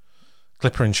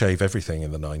shave everything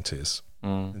in the 90s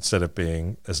instead of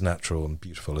being as natural and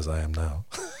beautiful as I am now.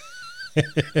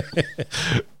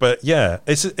 But yeah,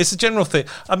 it's a general thing.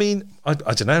 I mean, I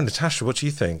don't know, Natasha, what do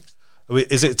you think?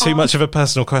 Is it too much of a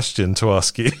personal question to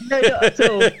ask you? No, not at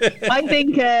all. I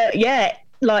think,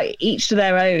 like each to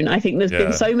their own. I think there's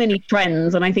been so many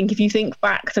trends, and I think if you think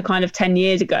back to kind of 10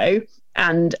 years ago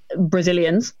and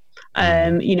Brazilians,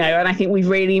 and I think we've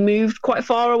really moved quite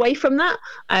far away from that.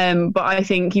 But I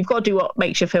think you've got to do what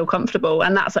makes you feel comfortable,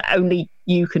 and that's only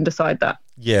you can decide that.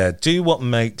 Yeah, do what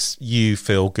makes you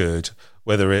feel good,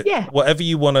 whether whatever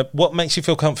you want to, what makes you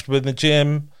feel comfortable in the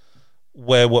gym,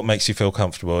 wear what makes you feel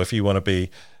comfortable. If you want to be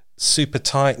super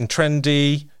tight and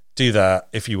trendy, do that.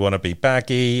 If you want to be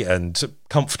baggy and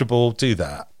comfortable, do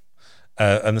that.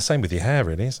 And the same with your hair,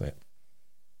 really, isn't it?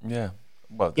 Yeah.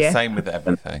 Well, the same with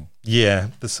everything. Yeah,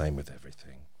 the same with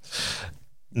everything.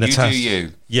 You do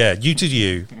you. Yeah, you do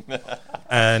you.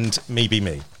 And me be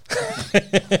me.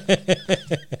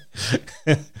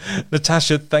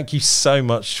 Natasha, thank you so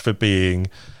much for being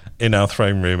in our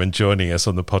throne room and joining us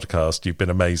on the podcast. You've been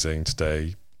amazing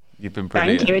today. You've been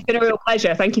brilliant. Thank you. It's been a real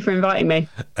pleasure. Thank you for inviting me.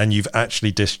 And you've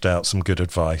actually dished out some good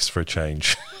advice for a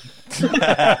change.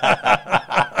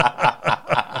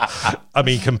 I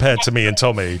mean, compared to me and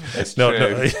Tommy. It's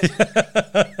true.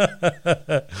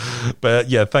 But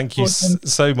yeah, thank you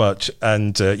so much.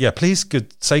 And please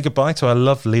say goodbye to our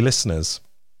lovely listeners.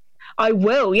 I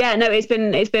will. Yeah, no, it's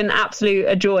been absolute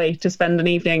a joy to spend an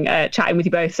evening chatting with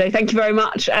you both. So thank you very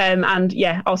much. And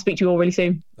yeah, I'll speak to you all really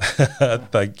soon.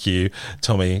 Thank you.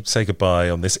 Tommy, say goodbye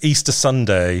on this Easter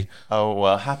Sunday. Oh,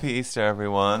 well, happy Easter,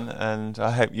 everyone. And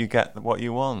I hope you get what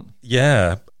you want.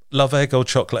 Yeah. Love egg or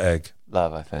chocolate egg?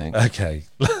 Love, I think. Okay.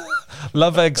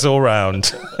 Love eggs all round.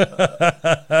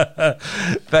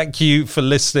 Thank you for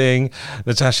listening.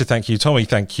 Natasha, thank you. Tommy,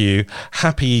 thank you.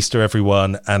 Happy Easter,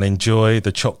 everyone, and enjoy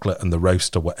the chocolate and the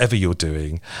roast or whatever you're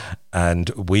doing. And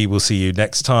we will see you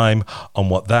next time on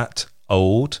What That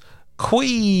Old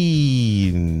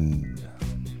Queen.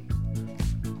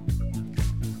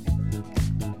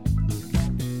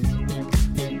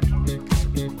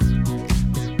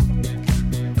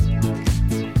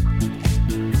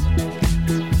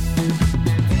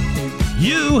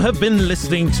 You have been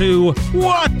listening to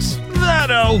What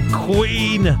That Old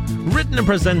Queen, written and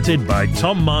presented by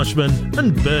Tom Marshman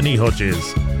and Bernie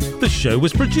Hodges. The show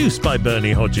was produced by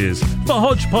Bernie Hodges for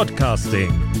Hodge Podcasting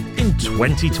in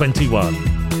 2021.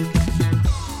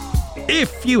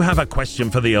 If you have a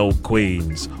question for the Old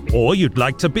Queens, or you'd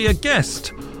like to be a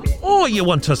guest, or you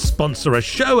want to sponsor a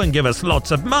show and give us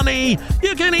lots of money,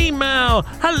 you can email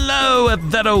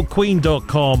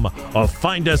hello@thatoldqueen.com or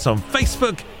find us on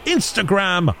Facebook,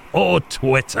 Instagram, or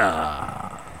Twitter.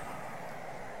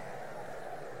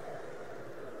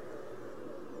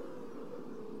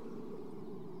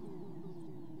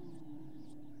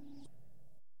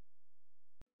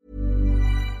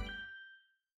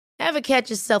 Ever catch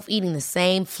yourself eating the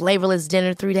same flavorless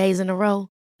dinner 3 days in a row?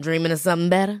 Dreaming of something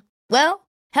better? Well,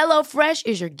 HelloFresh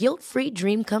is your guilt-free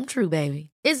dream come true, baby.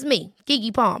 It's me,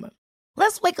 Keke Palmer.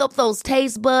 Let's wake up those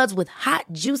taste buds with hot,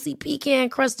 juicy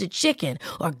pecan-crusted chicken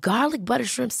or garlic butter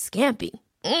shrimp scampi.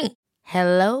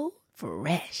 Hello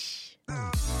Fresh.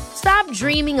 Stop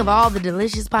dreaming of all the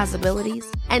delicious possibilities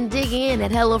and dig in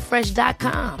at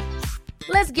HelloFresh.com.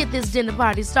 Let's get this dinner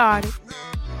party started.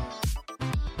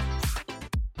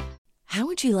 How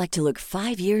would you like to look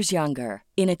 5 years younger?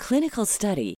 In a clinical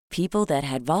study, people that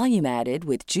had volume added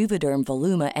with Juvederm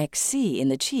Voluma XC in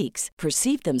the cheeks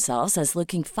perceived themselves as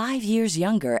looking 5 years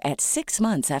younger at 6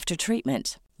 months after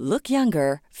treatment. Look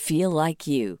younger, feel like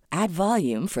you. Add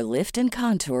volume for lift and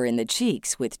contour in the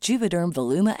cheeks with Juvederm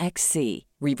Voluma XC.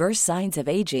 Reverse signs of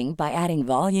aging by adding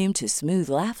volume to smooth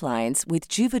laugh lines with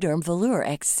Juvederm Volure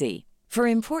XC. For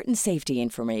important safety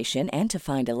information and to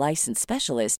find a licensed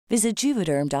specialist, visit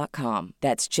Juvederm.com.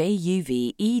 That's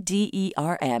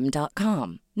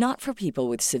JUVEDERM.com. Not for people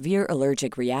with severe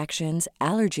allergic reactions,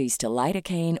 allergies to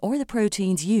lidocaine, or the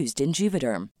proteins used in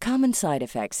Juvederm. Common side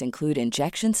effects include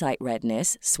injection site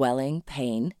redness, swelling,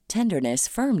 pain, tenderness,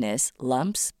 firmness,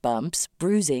 lumps, bumps,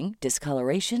 bruising,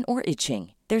 discoloration, or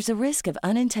itching. There's a risk of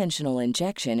unintentional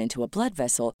injection into a blood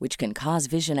vessel, which can cause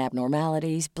vision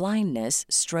abnormalities, blindness,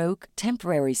 stroke,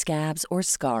 temporary scabs, or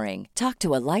scarring. Talk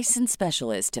to a licensed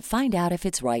specialist to find out if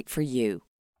it's right for you.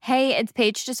 Hey, it's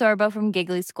Paige DeSorbo from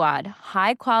Giggly Squad.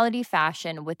 High quality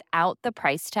fashion without the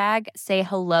price tag. Say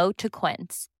hello to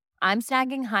Quince. I'm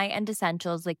snagging high-end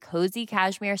essentials like cozy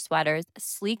cashmere sweaters,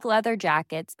 sleek leather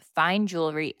jackets, fine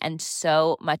jewelry, and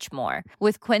so much more.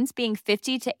 With Quince being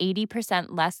 50 to 80%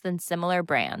 less than similar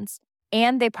brands.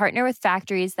 And they partner with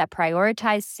factories that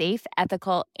prioritize safe,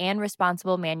 ethical, and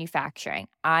responsible manufacturing.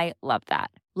 I love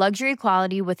that. Luxury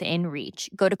quality within reach.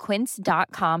 Go to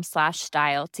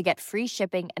quince.com/style to get free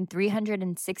shipping and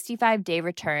 365-day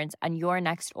returns on your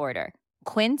next order.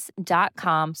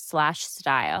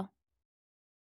 Quince.com/style.